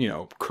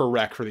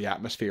 correct for the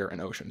atmosphere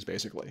and oceans,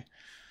 basically.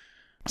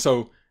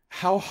 So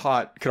how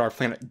hot could our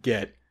planet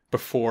get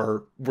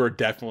before we're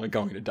definitely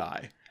going to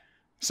die?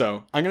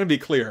 So I'm going to be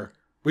clear.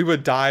 We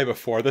would die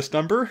before this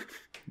number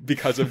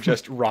because of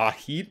just raw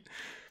heat.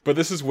 But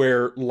this is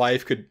where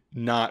life could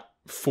not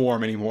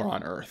form anymore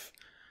on Earth.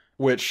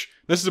 Which,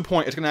 this is a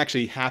point, it's going to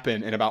actually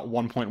happen in about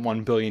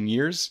 1.1 billion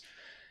years.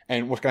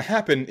 And what's going to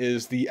happen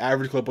is the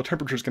average global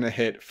temperature is going to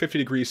hit 50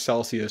 degrees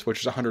Celsius, which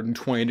is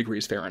 120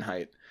 degrees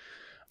Fahrenheit.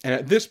 And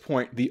at this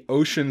point, the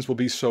oceans will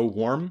be so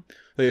warm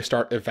that they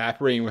start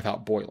evaporating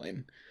without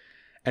boiling.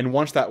 And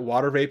once that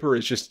water vapor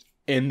is just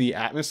in the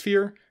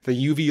atmosphere, the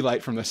UV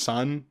light from the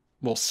sun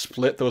will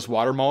split those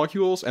water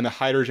molecules, and the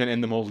hydrogen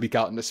in them will leak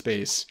out into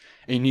space.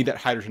 And you need that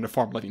hydrogen to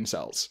form living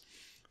cells.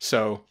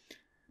 So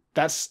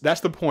that's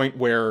the point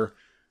where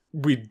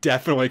we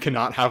definitely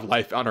cannot have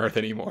life on Earth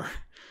anymore.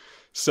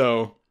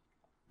 So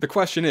the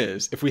question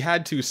is, if we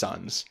had two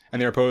suns and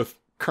they're both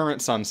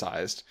current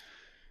sun-sized,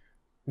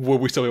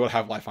 would we still be able to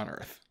have life on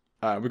Earth?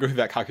 We go through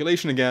that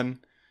calculation again.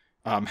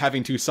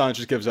 Having two suns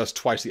just gives us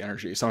twice the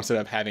energy. So instead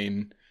of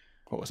having,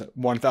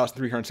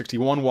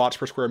 1,361 watts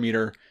per square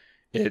meter,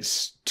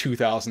 it's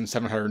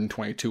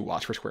 2,722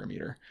 watts per square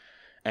meter.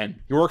 And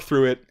you work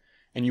through it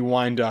and you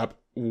wind up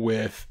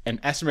with an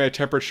estimated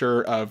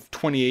temperature of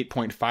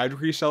 28.5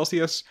 degrees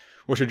Celsius,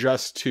 which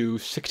adjusts to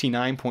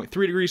 69.3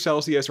 degrees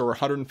Celsius or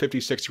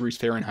 156 degrees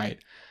Fahrenheit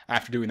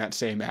after doing that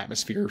same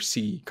atmosphere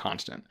C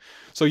constant.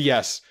 So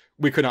yes,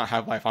 we could not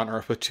have life on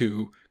Earth with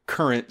two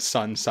current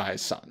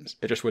sun-sized suns.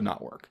 It just would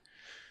not work.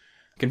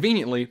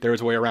 Conveniently, there is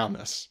a way around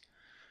this.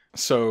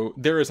 So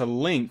there is a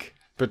link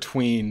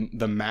between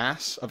the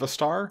mass of a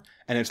star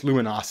and its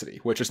luminosity,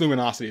 which its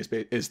luminosity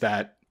is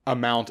that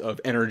amount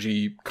of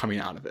energy coming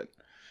out of it.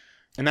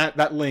 And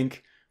that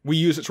link, we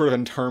use it sort of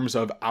in terms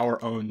of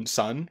our own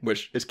sun,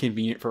 which is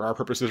convenient for our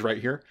purposes right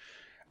here.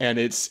 And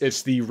it's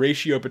the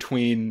ratio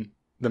between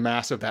the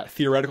mass of that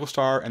theoretical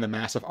star and the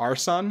mass of our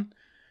sun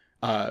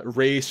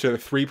raised to the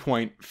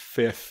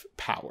 3.5th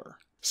power.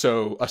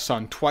 So a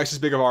sun twice as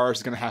big of ours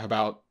is going to have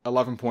about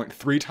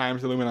 11.3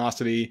 times the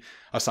luminosity.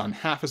 A sun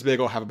half as big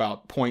will have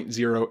about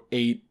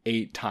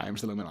 0.088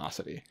 times the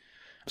luminosity.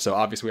 So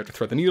obviously we have to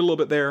thread the needle a little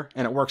bit there.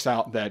 And it works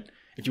out that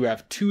if you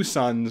have two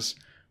suns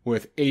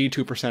with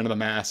 82% of the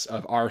mass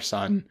of our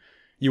sun,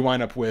 you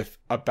wind up with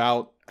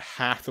about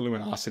half the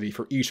luminosity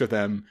for each of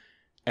them,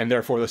 and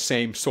therefore the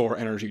same solar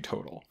energy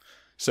total.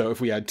 So if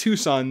we had two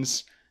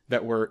suns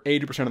that were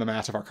 80% of the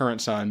mass of our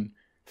current sun,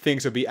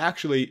 things would be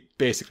actually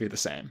basically the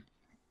same.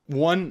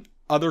 One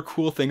other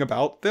cool thing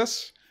about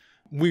this,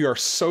 we are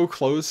so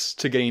close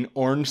to getting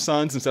orange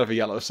suns instead of a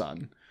yellow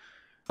sun.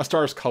 A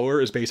star's color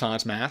is based on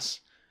its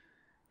mass.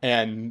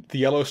 And the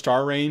yellow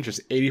star range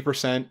is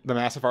 80% the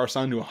mass of our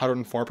sun to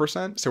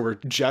 104%. So we're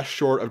just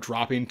short of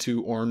dropping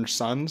to orange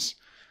suns.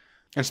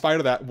 In spite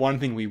of that, one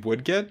thing we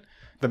would get,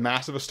 the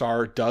mass of a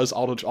star does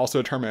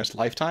also determine its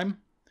lifetime,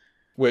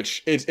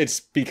 which it's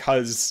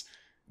because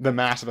the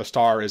mass of a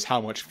star is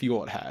how much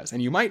fuel it has.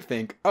 And you might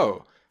think,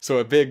 oh, so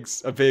a big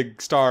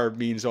star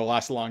means it'll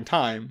last a long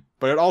time,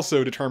 but it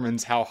also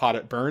determines how hot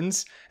it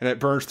burns, and it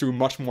burns through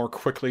much more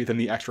quickly than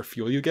the extra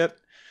fuel you get.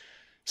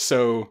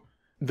 So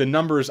the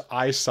numbers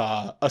I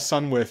saw, our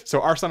sun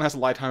has a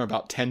lifetime of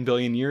about 10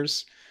 billion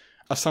years.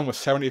 A sun with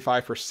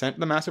 75%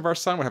 the mass of our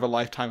sun would have a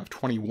lifetime of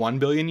 21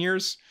 billion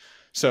years.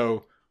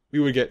 So we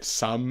would get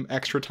some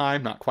extra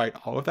time, not quite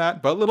all of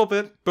that, but a little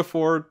bit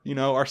before,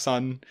 our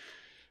sun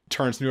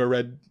turns into a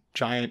red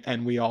giant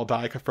and we all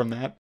die from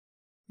that.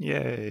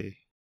 Yay.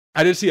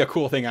 I did see a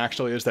cool thing,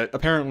 actually, is that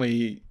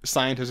apparently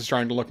scientists are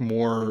starting to look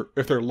more,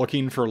 if they're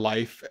looking for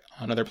life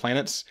on other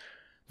planets,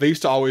 they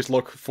used to always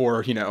look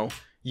for,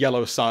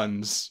 yellow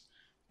suns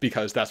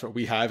because that's what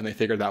we have, and they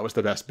figured that was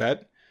the best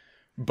bet.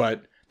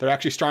 But they're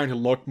actually starting to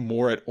look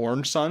more at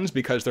orange suns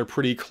because they're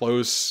pretty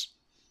close,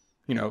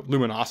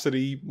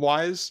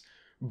 luminosity-wise.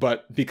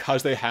 But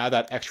because they have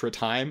that extra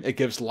time, it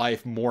gives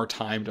life more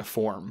time to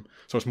form.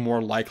 So it's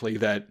more likely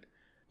that,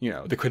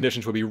 the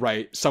conditions would be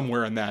right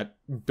somewhere in that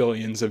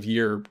billions of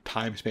year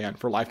time span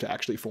for life to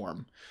actually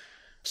form.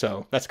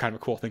 So that's kind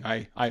of a cool thing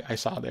I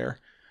saw there.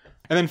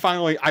 And then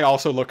finally, I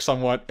also looked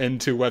somewhat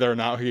into whether or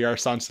not our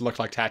suns look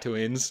like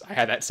Tatooines. I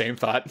had that same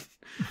thought.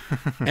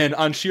 And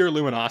on sheer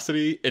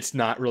luminosity, it's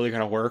not really going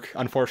to work,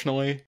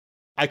 unfortunately.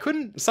 I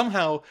couldn't,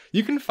 somehow,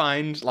 you can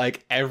find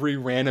like every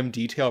random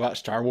detail about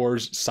Star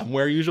Wars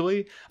somewhere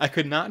usually. I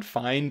could not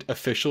find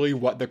officially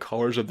what the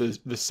colors of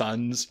the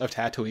suns of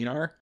Tatooine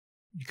are.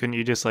 Couldn't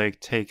you just like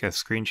take a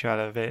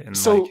screenshot of it and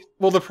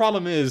well, the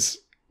problem is,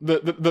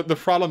 the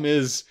problem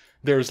is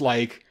there's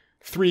like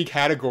 3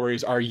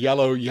 categories are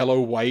yellow,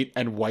 white,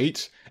 and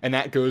white, and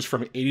that goes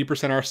from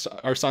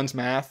 80% our sun's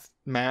mass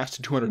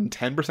to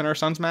 210% our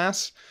sun's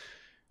mass.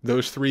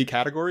 Those 3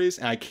 categories,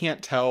 and I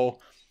can't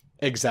tell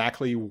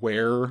exactly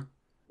where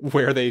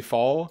they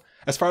fall.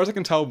 As far as I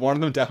can tell, one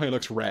of them definitely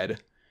looks red.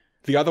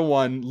 The other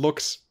one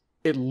looks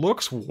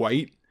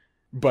white,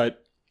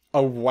 but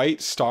a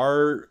white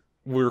star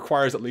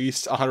requires at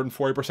least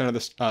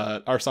 140%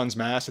 of our sun's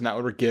mass, and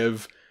that would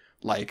give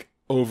like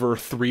over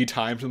 3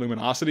 times the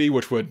luminosity,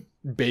 which would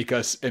bake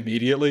us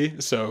immediately.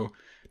 So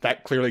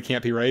that clearly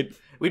can't be right.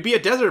 We'd be a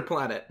desert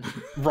planet.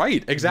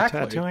 Right, exactly.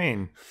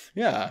 Tatooine.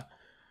 Yeah.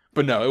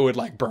 But no, it would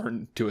like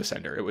burn to a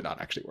cinder. It would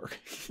not actually work.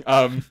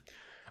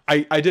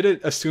 I did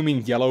it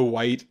assuming yellow,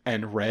 white,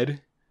 and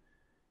red.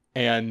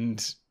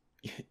 And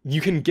you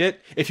can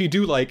get, if you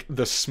do like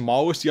the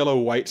smallest yellow,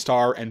 white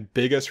star and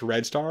biggest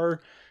red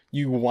star,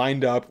 you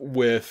wind up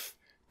with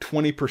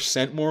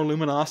 20% more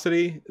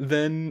luminosity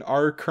than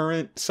our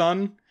current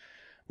sun,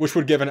 which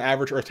would give an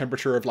average Earth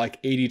temperature of like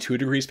 82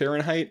 degrees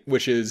Fahrenheit,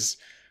 which is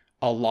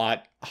a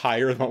lot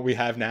higher than what we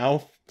have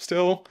now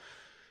still.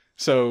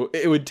 So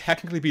it would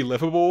technically be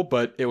livable,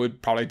 but it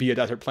would probably be a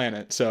desert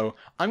planet. So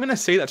I'm going to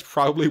say that's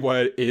probably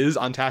what it is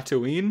on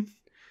Tatooine,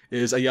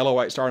 is a yellow,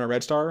 white star and a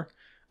red star.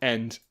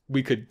 And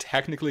we could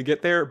technically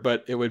get there,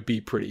 but it would be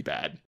pretty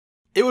bad.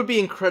 It would be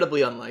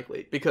incredibly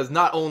unlikely, because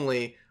not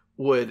only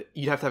would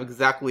you'd have to have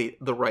exactly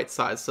the right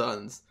size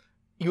suns,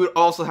 you would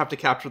also have to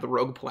capture the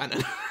rogue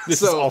planet.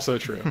 This is also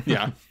true.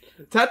 Yeah.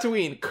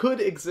 Tatooine could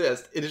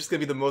exist. It is just going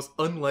to be the most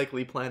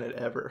unlikely planet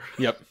ever.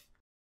 Yep.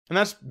 And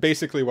that's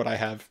basically what I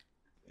have.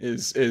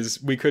 Is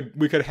we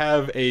could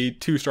have a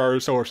 2-star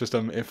solar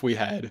system if we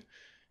had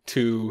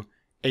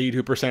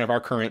 82% of our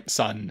current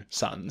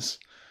suns,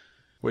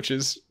 which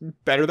is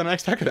better than I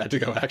expected that to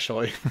go,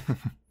 actually.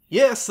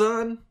 Yeah,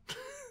 son.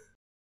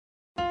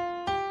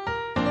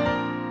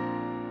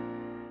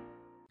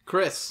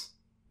 Chris.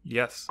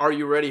 Yes. Are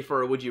you ready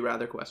for a would you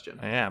rather question?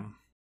 I am.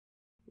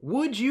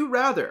 Would you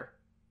rather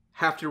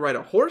have to ride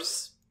a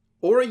horse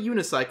or a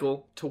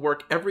unicycle to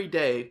work every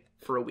day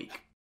for a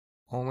week?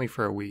 Only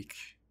for a week.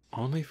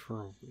 Only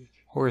for a week.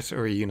 Horse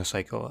or a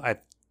unicycle. I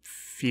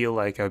feel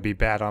like I would be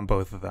bad on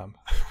both of them.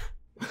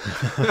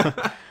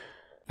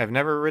 I've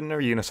never ridden a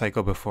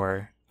unicycle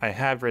before. I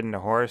have ridden a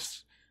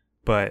horse,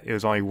 but it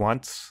was only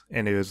once,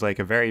 and it was like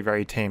a very,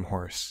 very tame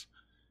horse.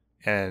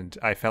 And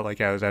I felt like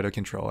I was out of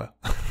control.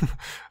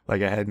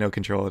 Like I had no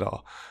control at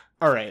all.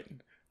 All right.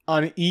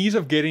 On ease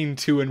of getting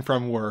to and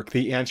from work,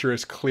 the answer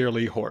is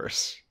clearly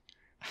horse.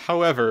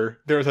 However,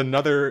 there's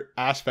another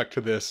aspect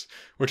to this,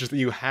 which is that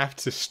you have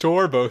to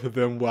store both of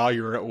them while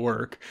you're at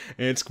work.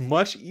 And it's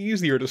much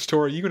easier to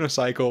store a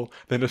unicycle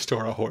than to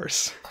store a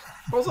horse.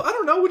 Also, I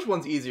don't know which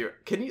one's easier.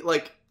 Can you,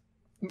 like,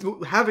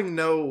 having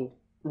no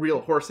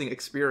real horsing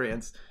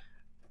experience,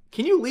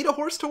 can you lead a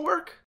horse to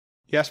work?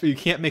 Yes, but you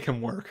can't make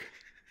him work.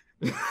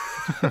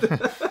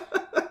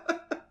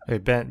 Hey,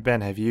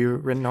 Ben, have you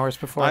ridden a horse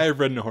before? I have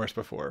ridden a horse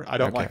before. I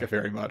don't like it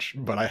very much,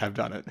 but I have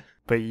done it.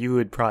 But you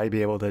would probably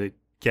be able to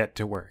get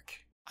to work.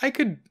 I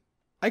could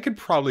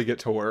probably get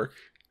to work.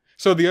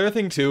 So the other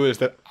thing too is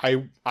that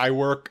I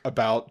work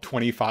about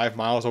 25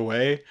 miles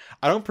away.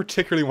 I don't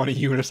particularly want to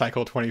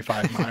unicycle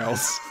 25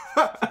 miles.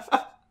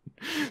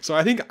 So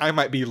I think I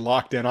might be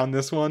locked in on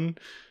this one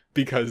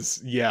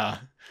because, yeah.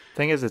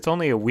 Thing is, it's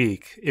only a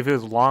week. If it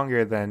was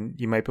longer, then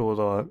you might be able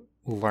to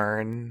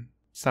learn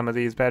some of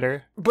these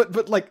better.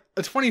 But like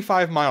a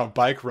 25-mile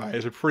bike ride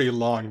is a pretty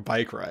long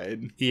bike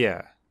ride.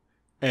 Yeah.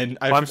 And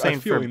I'm saying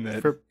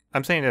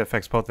it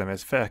affects both of them.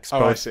 It affects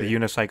both the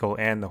unicycle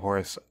and the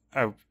horse.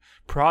 I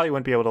probably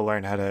wouldn't be able to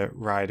learn how to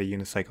ride a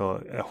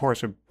unicycle. A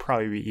horse would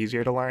probably be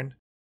easier to learn.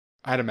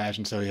 I'd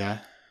imagine so, yeah.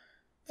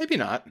 Maybe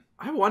not.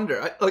 I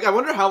wonder. I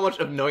wonder how much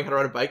of knowing how to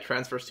ride a bike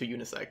transfers to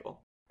unicycle.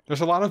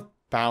 There's a lot of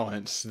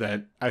balance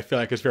that I feel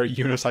like is very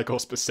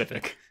unicycle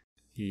specific.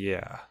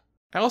 Yeah.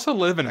 I also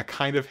live in a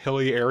kind of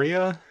hilly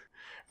area,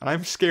 and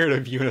I'm scared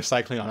of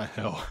unicycling on a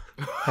hill.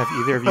 Have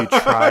either of you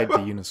tried the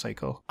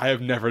unicycle? I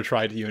have never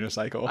tried a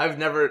unicycle. I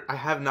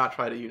have not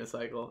tried a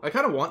unicycle. I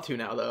kind of want to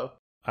now, though.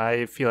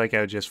 I feel like I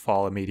would just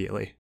fall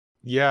immediately.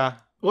 Yeah.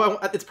 Well,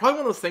 it's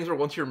probably one of those things where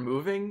once you're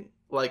moving,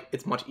 like,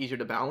 it's much easier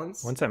to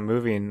balance. Once I'm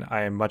moving,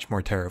 I am much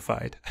more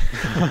terrified.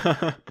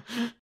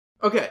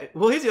 Okay,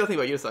 well, here's the other thing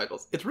about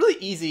unicycles. It's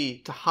really easy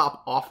to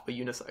hop off a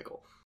unicycle.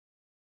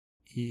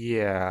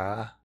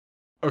 Yeah.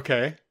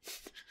 Okay.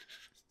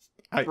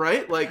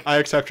 Right? Like, I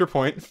accept your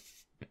point.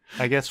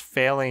 I guess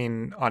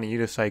failing on a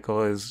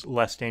unicycle is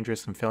less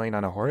dangerous than failing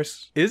on a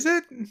horse. Is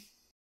it?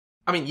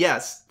 I mean,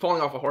 yes, falling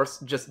off a horse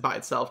just by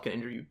itself can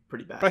injure you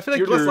pretty bad. But I feel like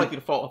you're less likely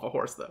to fall off a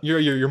horse, though.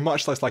 You're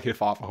much less likely to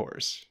fall off a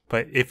horse.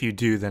 But if you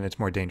do, then it's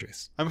more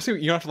dangerous. I'm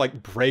assuming you don't have to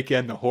like break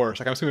in the horse.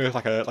 Like I'm assuming it's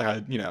like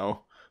a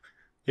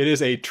it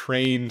is a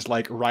trained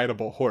like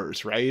rideable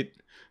horse, right?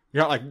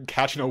 You're not like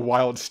catching a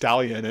wild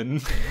stallion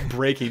and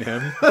breaking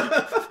him.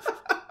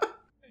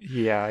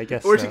 Yeah, I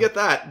guess. Where'd you get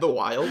that? The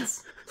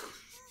wilds.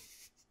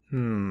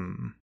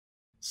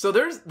 So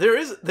there is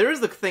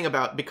the thing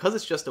about, because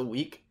it's just a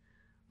week,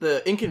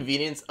 the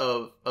inconvenience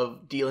of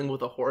dealing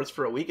with a horse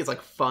for a week is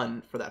like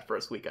fun for that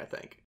first week, I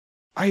think.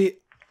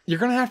 You're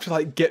gonna have to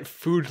like get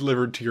food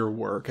delivered to your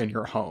work and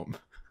your home.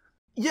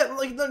 Yeah,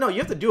 like no, you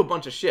have to do a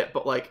bunch of shit,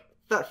 but like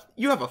that,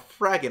 you have a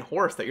fragging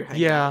horse that you're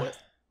hanging out with.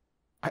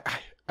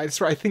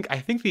 I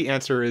think the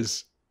answer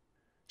is,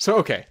 so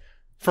okay,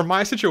 for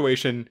my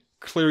situation,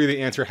 clearly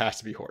the answer has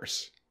to be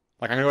horse.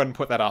 Like I'm gonna go ahead and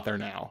put that out there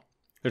now.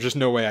 There's just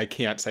no way I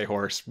can't say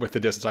horse with the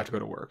distance I have to go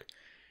to work.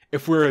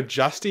 If we're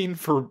adjusting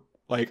for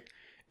like,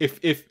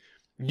 if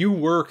you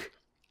work,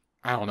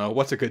 I don't know,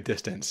 what's a good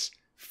distance?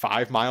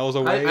 5 miles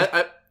away?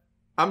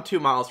 I'm 2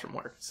 miles from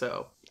work,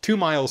 so 2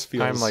 miles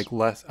feels.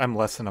 I'm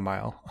less than a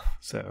mile,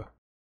 so.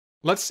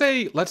 Let's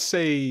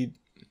say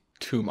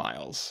 2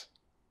 miles.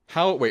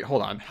 Wait,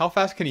 hold on. How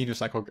fast can a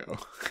unicycle go?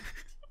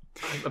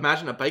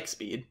 Imagine a bike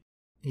speed.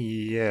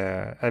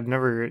 Yeah, I've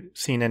never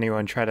seen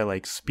anyone try to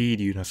like speed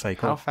unicycle.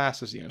 How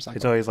fast is a unicycle?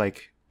 It's always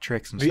like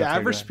tricks and the stuff. The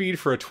average speed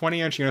for a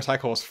 20-inch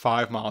unicycle is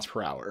 5 miles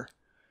per hour.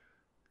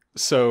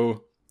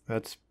 So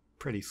that's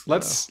pretty slow.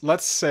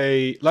 Let's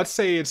say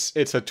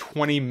it's a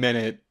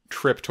 20-minute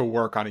trip to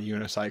work on a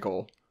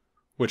unicycle,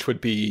 which would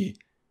be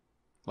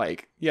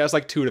like, yeah, it's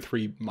like 2 to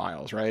 3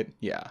 miles, right?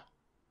 Yeah,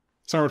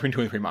 somewhere between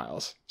 2 and 3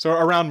 miles. So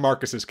around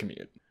Marcus's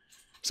commute.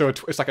 So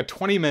it's like a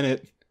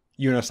 20-minute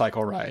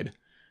unicycle ride.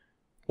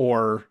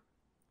 Or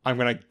I'm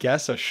gonna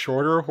guess a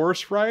shorter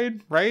horse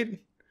ride, right?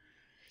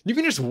 You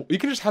can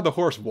just have the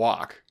horse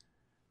walk.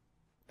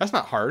 That's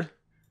not hard.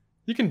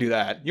 You can do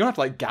that. You don't have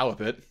to like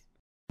gallop it.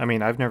 I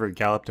mean, I've never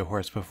galloped a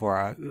horse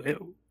before.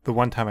 The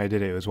one time I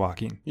did it was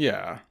walking.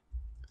 Yeah,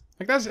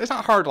 like it's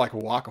not hard to like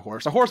walk a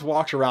horse. A horse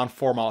walks around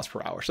 4 miles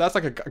per hour, so that's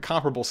like a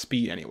comparable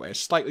speed anyway.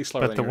 Slightly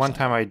slower. But the one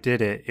time I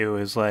did it, it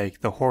was like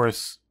the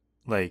horse,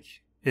 like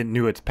it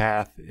knew its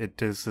path. It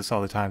does this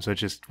all the time, so it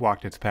just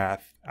walked its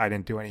path. I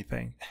didn't do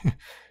anything.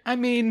 I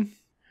mean,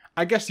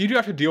 I guess you do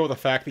have to deal with the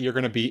fact that you're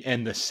going to be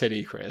in the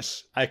city,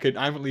 Chris. I'm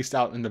at least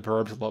out in the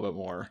burbs a little bit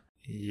more.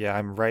 Yeah,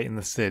 I'm right in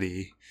the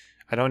city.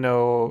 I don't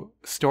know.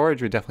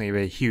 Storage would definitely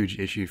be a huge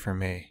issue for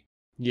me.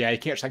 Yeah, you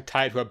can't just like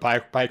tie it to a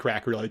bike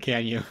rack, really,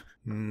 can you?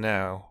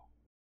 No.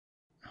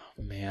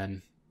 Oh,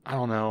 man, I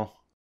don't know.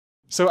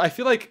 So I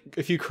feel like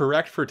if you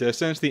correct for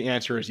distance, the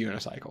answer is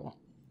unicycle.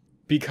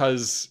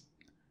 Because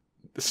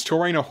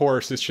storing a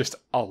horse is just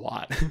a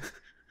lot.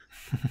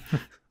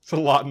 It's a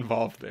lot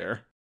involved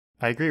there.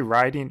 I agree.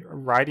 Riding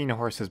a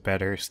horse is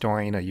better.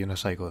 Storing a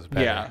unicycle is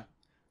better. Yeah.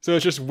 So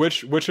it's just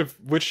which.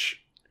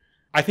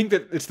 I think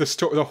that it's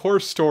the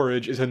horse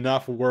storage is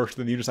enough worse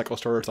than the unicycle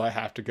storage that I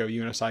have to go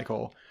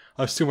unicycle,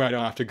 assuming I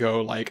don't have to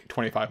go like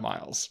 25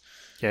 miles.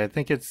 Yeah, I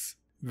think it's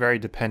very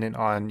dependent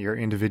on your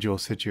individual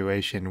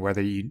situation,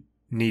 whether you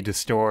need to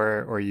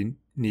store or you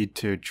need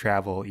to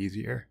travel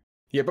easier.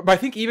 Yeah, but I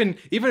think even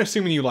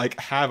assuming you like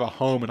have a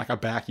home and like a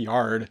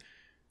backyard,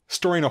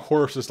 storing a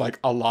horse is like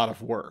a lot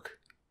of work,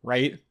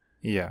 right?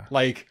 Yeah.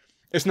 Like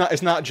it's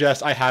not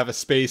just I have a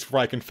space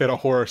where I can fit a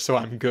horse, so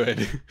I'm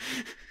good.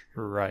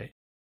 Right.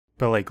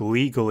 But like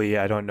legally,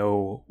 I don't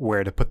know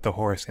where to put the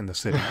horse in the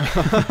city.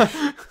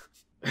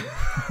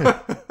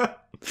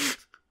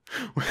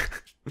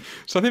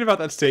 Something about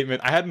that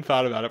statement, I hadn't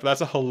thought about it, but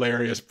that's a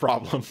hilarious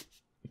problem.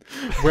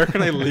 Where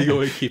can I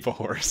legally keep a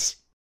horse?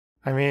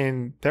 I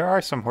mean, there are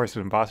some horses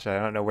in Boston. I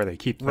don't know where they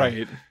keep them.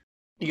 Right.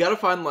 You gotta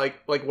find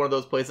like one of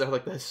those places that have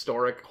like the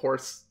historic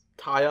horse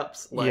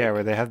tie-ups. Like, Yeah,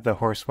 where they have the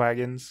horse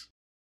wagons.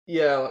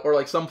 yeah, or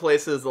like some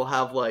places they'll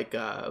have like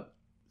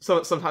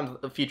sometimes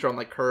a feature on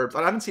like curbs.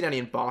 I haven't seen any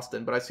in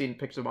Boston, but I've seen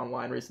pictures of them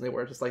online recently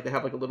where it's just like they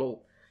have like a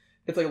little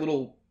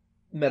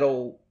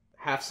metal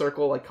half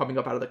circle like coming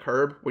up out of the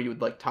curb where you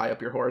would like tie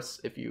up your horse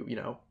if you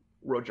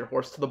rode your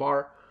horse to the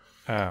bar.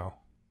 Oh.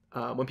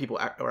 When people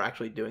are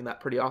actually doing that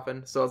pretty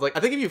often. So I was like, I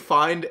think if you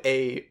find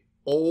a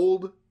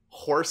old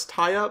horse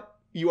tie-up,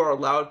 you are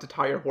allowed to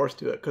tie your horse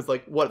to it. Because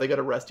like, what, they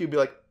gotta arrest you? Be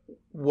like,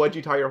 what'd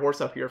you tie your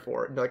horse up here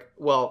for? And be like,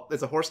 well,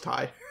 it's a horse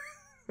tie.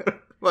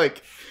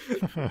 Like,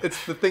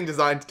 it's the thing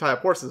designed to tie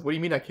up horses. What do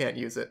you mean I can't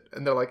use it?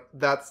 And they're like,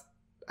 that's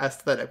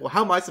aesthetic. Well,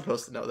 how am I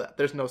supposed to know that?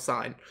 There's no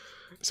sign.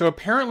 So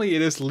apparently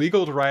it is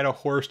legal to ride a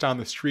horse down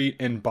the street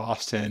in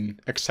Boston,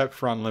 except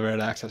for on limited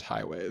access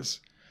highways.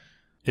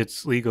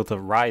 It's legal to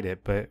ride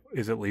it, but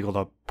is it legal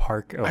to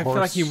park a horse? I feel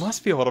like you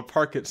must be able to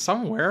park it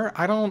somewhere.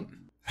 I don't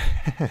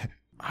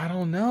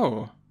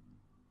know.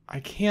 I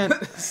can't.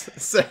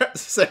 Sarah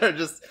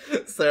just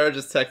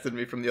texted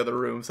me from the other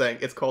room saying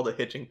it's called a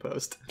hitching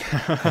post.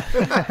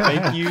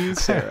 Thank you,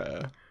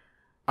 Sarah.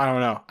 I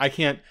don't know. I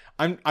can't.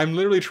 I'm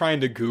literally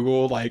trying to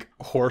Google like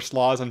horse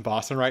laws in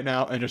Boston right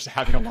now and just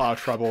having a lot of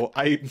trouble.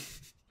 All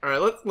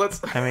right,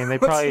 let's. I mean, they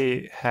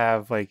probably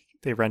have like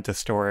they rent a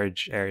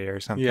storage area or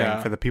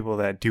something for the people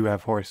that do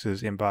have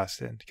horses in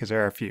Boston, because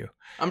there are a few.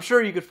 I'm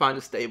sure you could find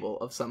a stable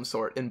of some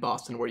sort in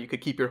Boston where you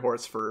could keep your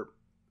horse for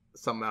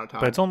some amount of time.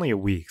 But it's only a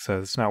week, so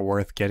it's not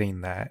worth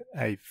getting that,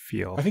 I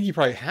feel. I think you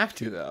probably have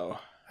to, though.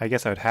 I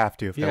guess I would have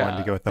to if I wanted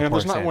to go with the and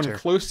horse if there's not answer. one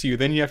close to you,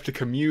 then you have to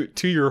commute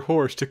to your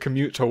horse to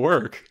commute to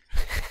work.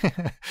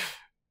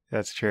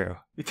 That's true.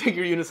 You take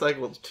your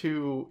unicycle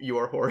to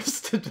your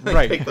horse to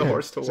take the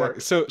horse to work.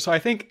 So I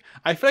feel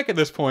like at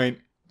this point,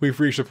 we've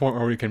reached a point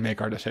where we can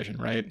make our decision,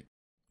 right?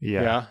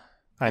 Yeah.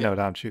 I know what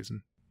I'm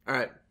choosing. All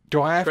right.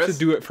 Do I have Chris? to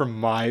do it for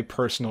my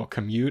personal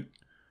commute,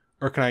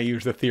 or can I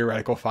use the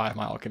theoretical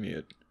 5-mile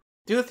commute?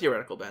 Do the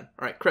theoretical, Ben.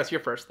 All right, Chris,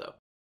 you're first, though.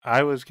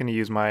 I was going to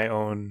use my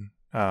own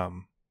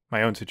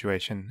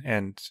situation,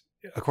 and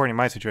according to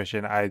my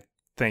situation, I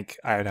think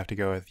I would have to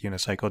go with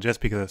unicycle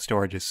just because the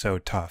storage is so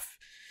tough.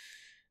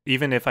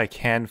 Even if I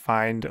can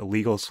find a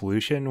legal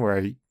solution where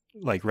I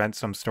like rent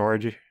some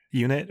storage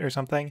unit or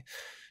something,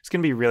 it's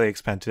going to be really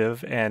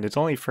expensive, and it's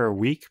only for a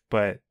week,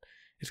 but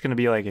it's going to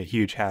be like a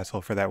huge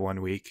hassle for that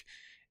 1 week.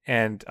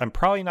 And I'm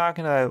probably not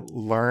going to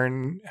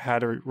learn how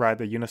to ride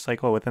the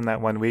unicycle within that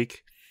 1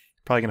 week.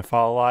 Probably going to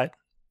fall a lot,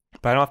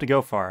 but I don't have to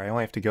go far. I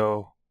only have to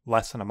go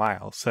less than a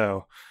mile.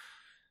 So,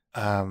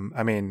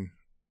 I mean,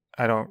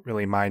 I don't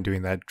really mind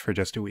doing that for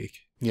just a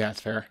week. Yeah,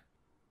 it's fair.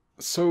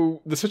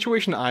 So the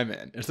situation I'm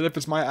in is that if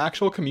it's my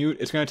actual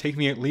commute, it's going to take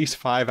me at least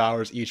 5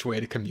 hours each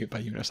way to commute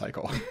by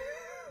unicycle.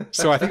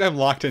 So I think I'm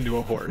locked into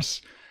a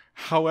horse.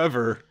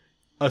 However,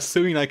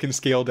 assuming I can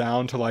scale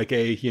down to like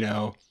a,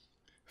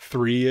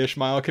 3-ish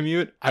mile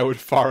commute, I would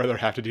far rather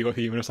have to deal with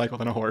a unicycle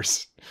than a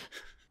horse.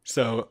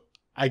 So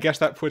I guess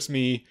that puts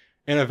me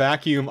in a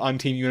vacuum on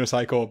Team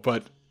Unicycle,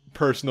 but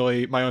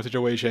personally, my own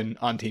situation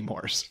on Team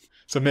Horse.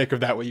 So make of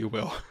that what you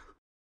will.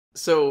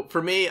 So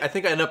for me, I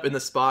think I end up in the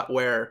spot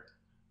where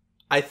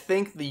I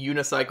think the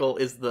unicycle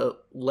is the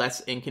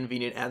less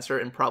inconvenient answer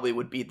and probably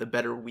would be the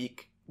better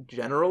week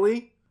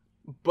generally.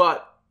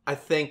 But I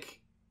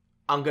think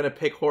I'm going to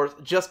pick horse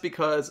just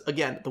because,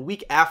 again, the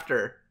week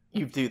after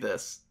you do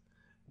this,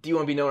 do you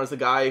want to be known as the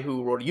guy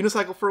who rode a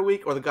unicycle for a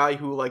week or the guy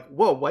who like,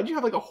 whoa, why'd you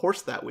have like a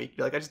horse that week?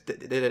 You're like, I just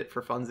did it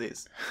for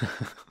funsies.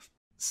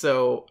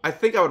 So I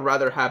think I would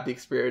rather have the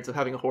experience of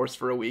having a horse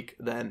for a week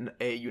than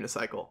a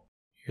unicycle.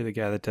 You're the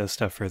guy that does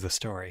stuff for the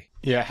story.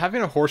 Yeah,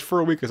 having a horse for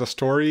a week is a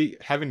story.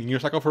 Having a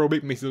unicycle for a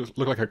week makes you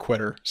look like a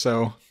quitter.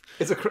 So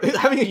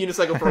having a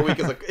unicycle for a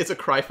week is a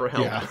cry for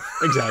help. Yeah,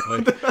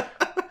 exactly.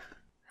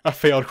 A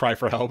failed cry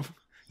for help.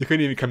 You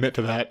couldn't even commit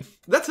to that.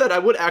 That said, I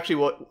would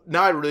actually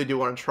now I really do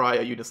want to try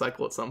a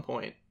unicycle at some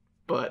point,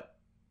 but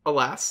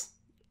alas,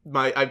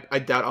 I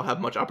doubt I'll have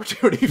much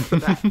opportunity for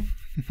that.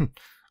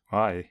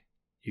 Why?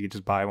 You could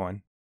just buy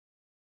one.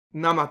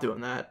 No, I'm not doing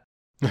that.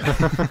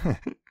 They're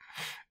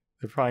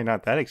probably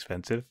not that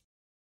expensive.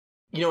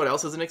 You know what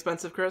else isn't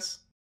expensive, Chris?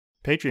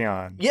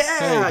 Patreon.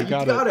 Yeah, hey, you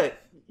got it.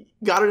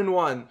 Got it in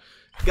one.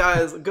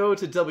 Guys, go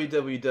to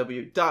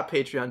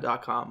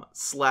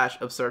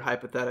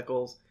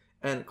www.patreon.com/absurdhypotheticals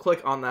and click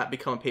on that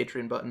Become a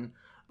Patreon button.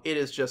 It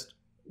is just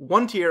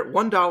one tier,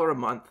 $1 a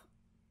month,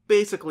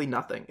 basically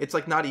nothing. It's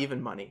like not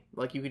even money.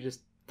 Like you could just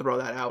throw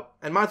that out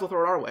and might as well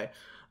throw it our way.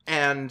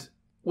 And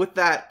with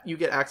that, you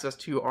get access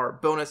to our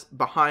bonus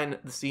behind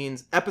the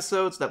scenes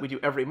episodes that we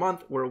do every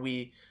month where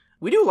we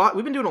do a lot.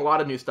 We've been doing a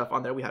lot of new stuff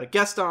on there. We had a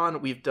guest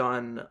on. We've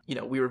done,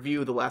 we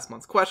review the last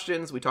month's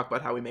questions. We talk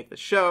about how we make the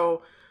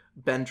show.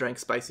 Ben drank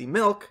spicy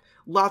milk.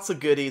 Lots of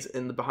goodies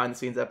in the behind the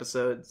scenes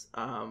episodes.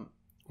 Last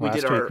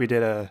week we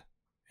did a...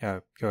 Yeah,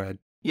 go ahead.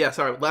 Yeah,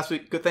 sorry. Last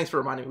week, good. Thanks for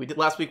reminding me.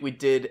 Last week we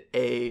did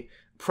a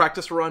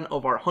practice run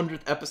of our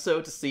 100th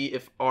episode to see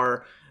if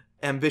our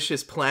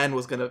ambitious plan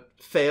was going to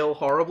fail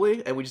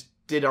horribly, and we just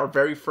did our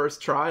very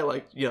first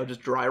try,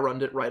 just dry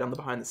runned it right on the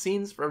behind the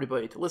scenes for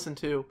everybody to listen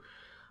to.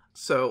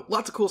 So,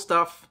 lots of cool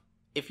stuff.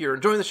 If you're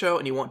enjoying the show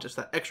and you want just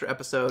that extra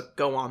episode,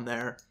 go on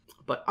there.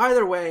 But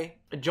either way,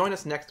 join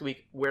us next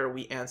week where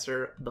we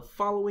answer the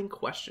following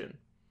question.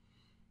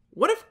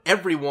 What if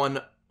everyone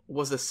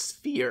was a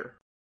sphere?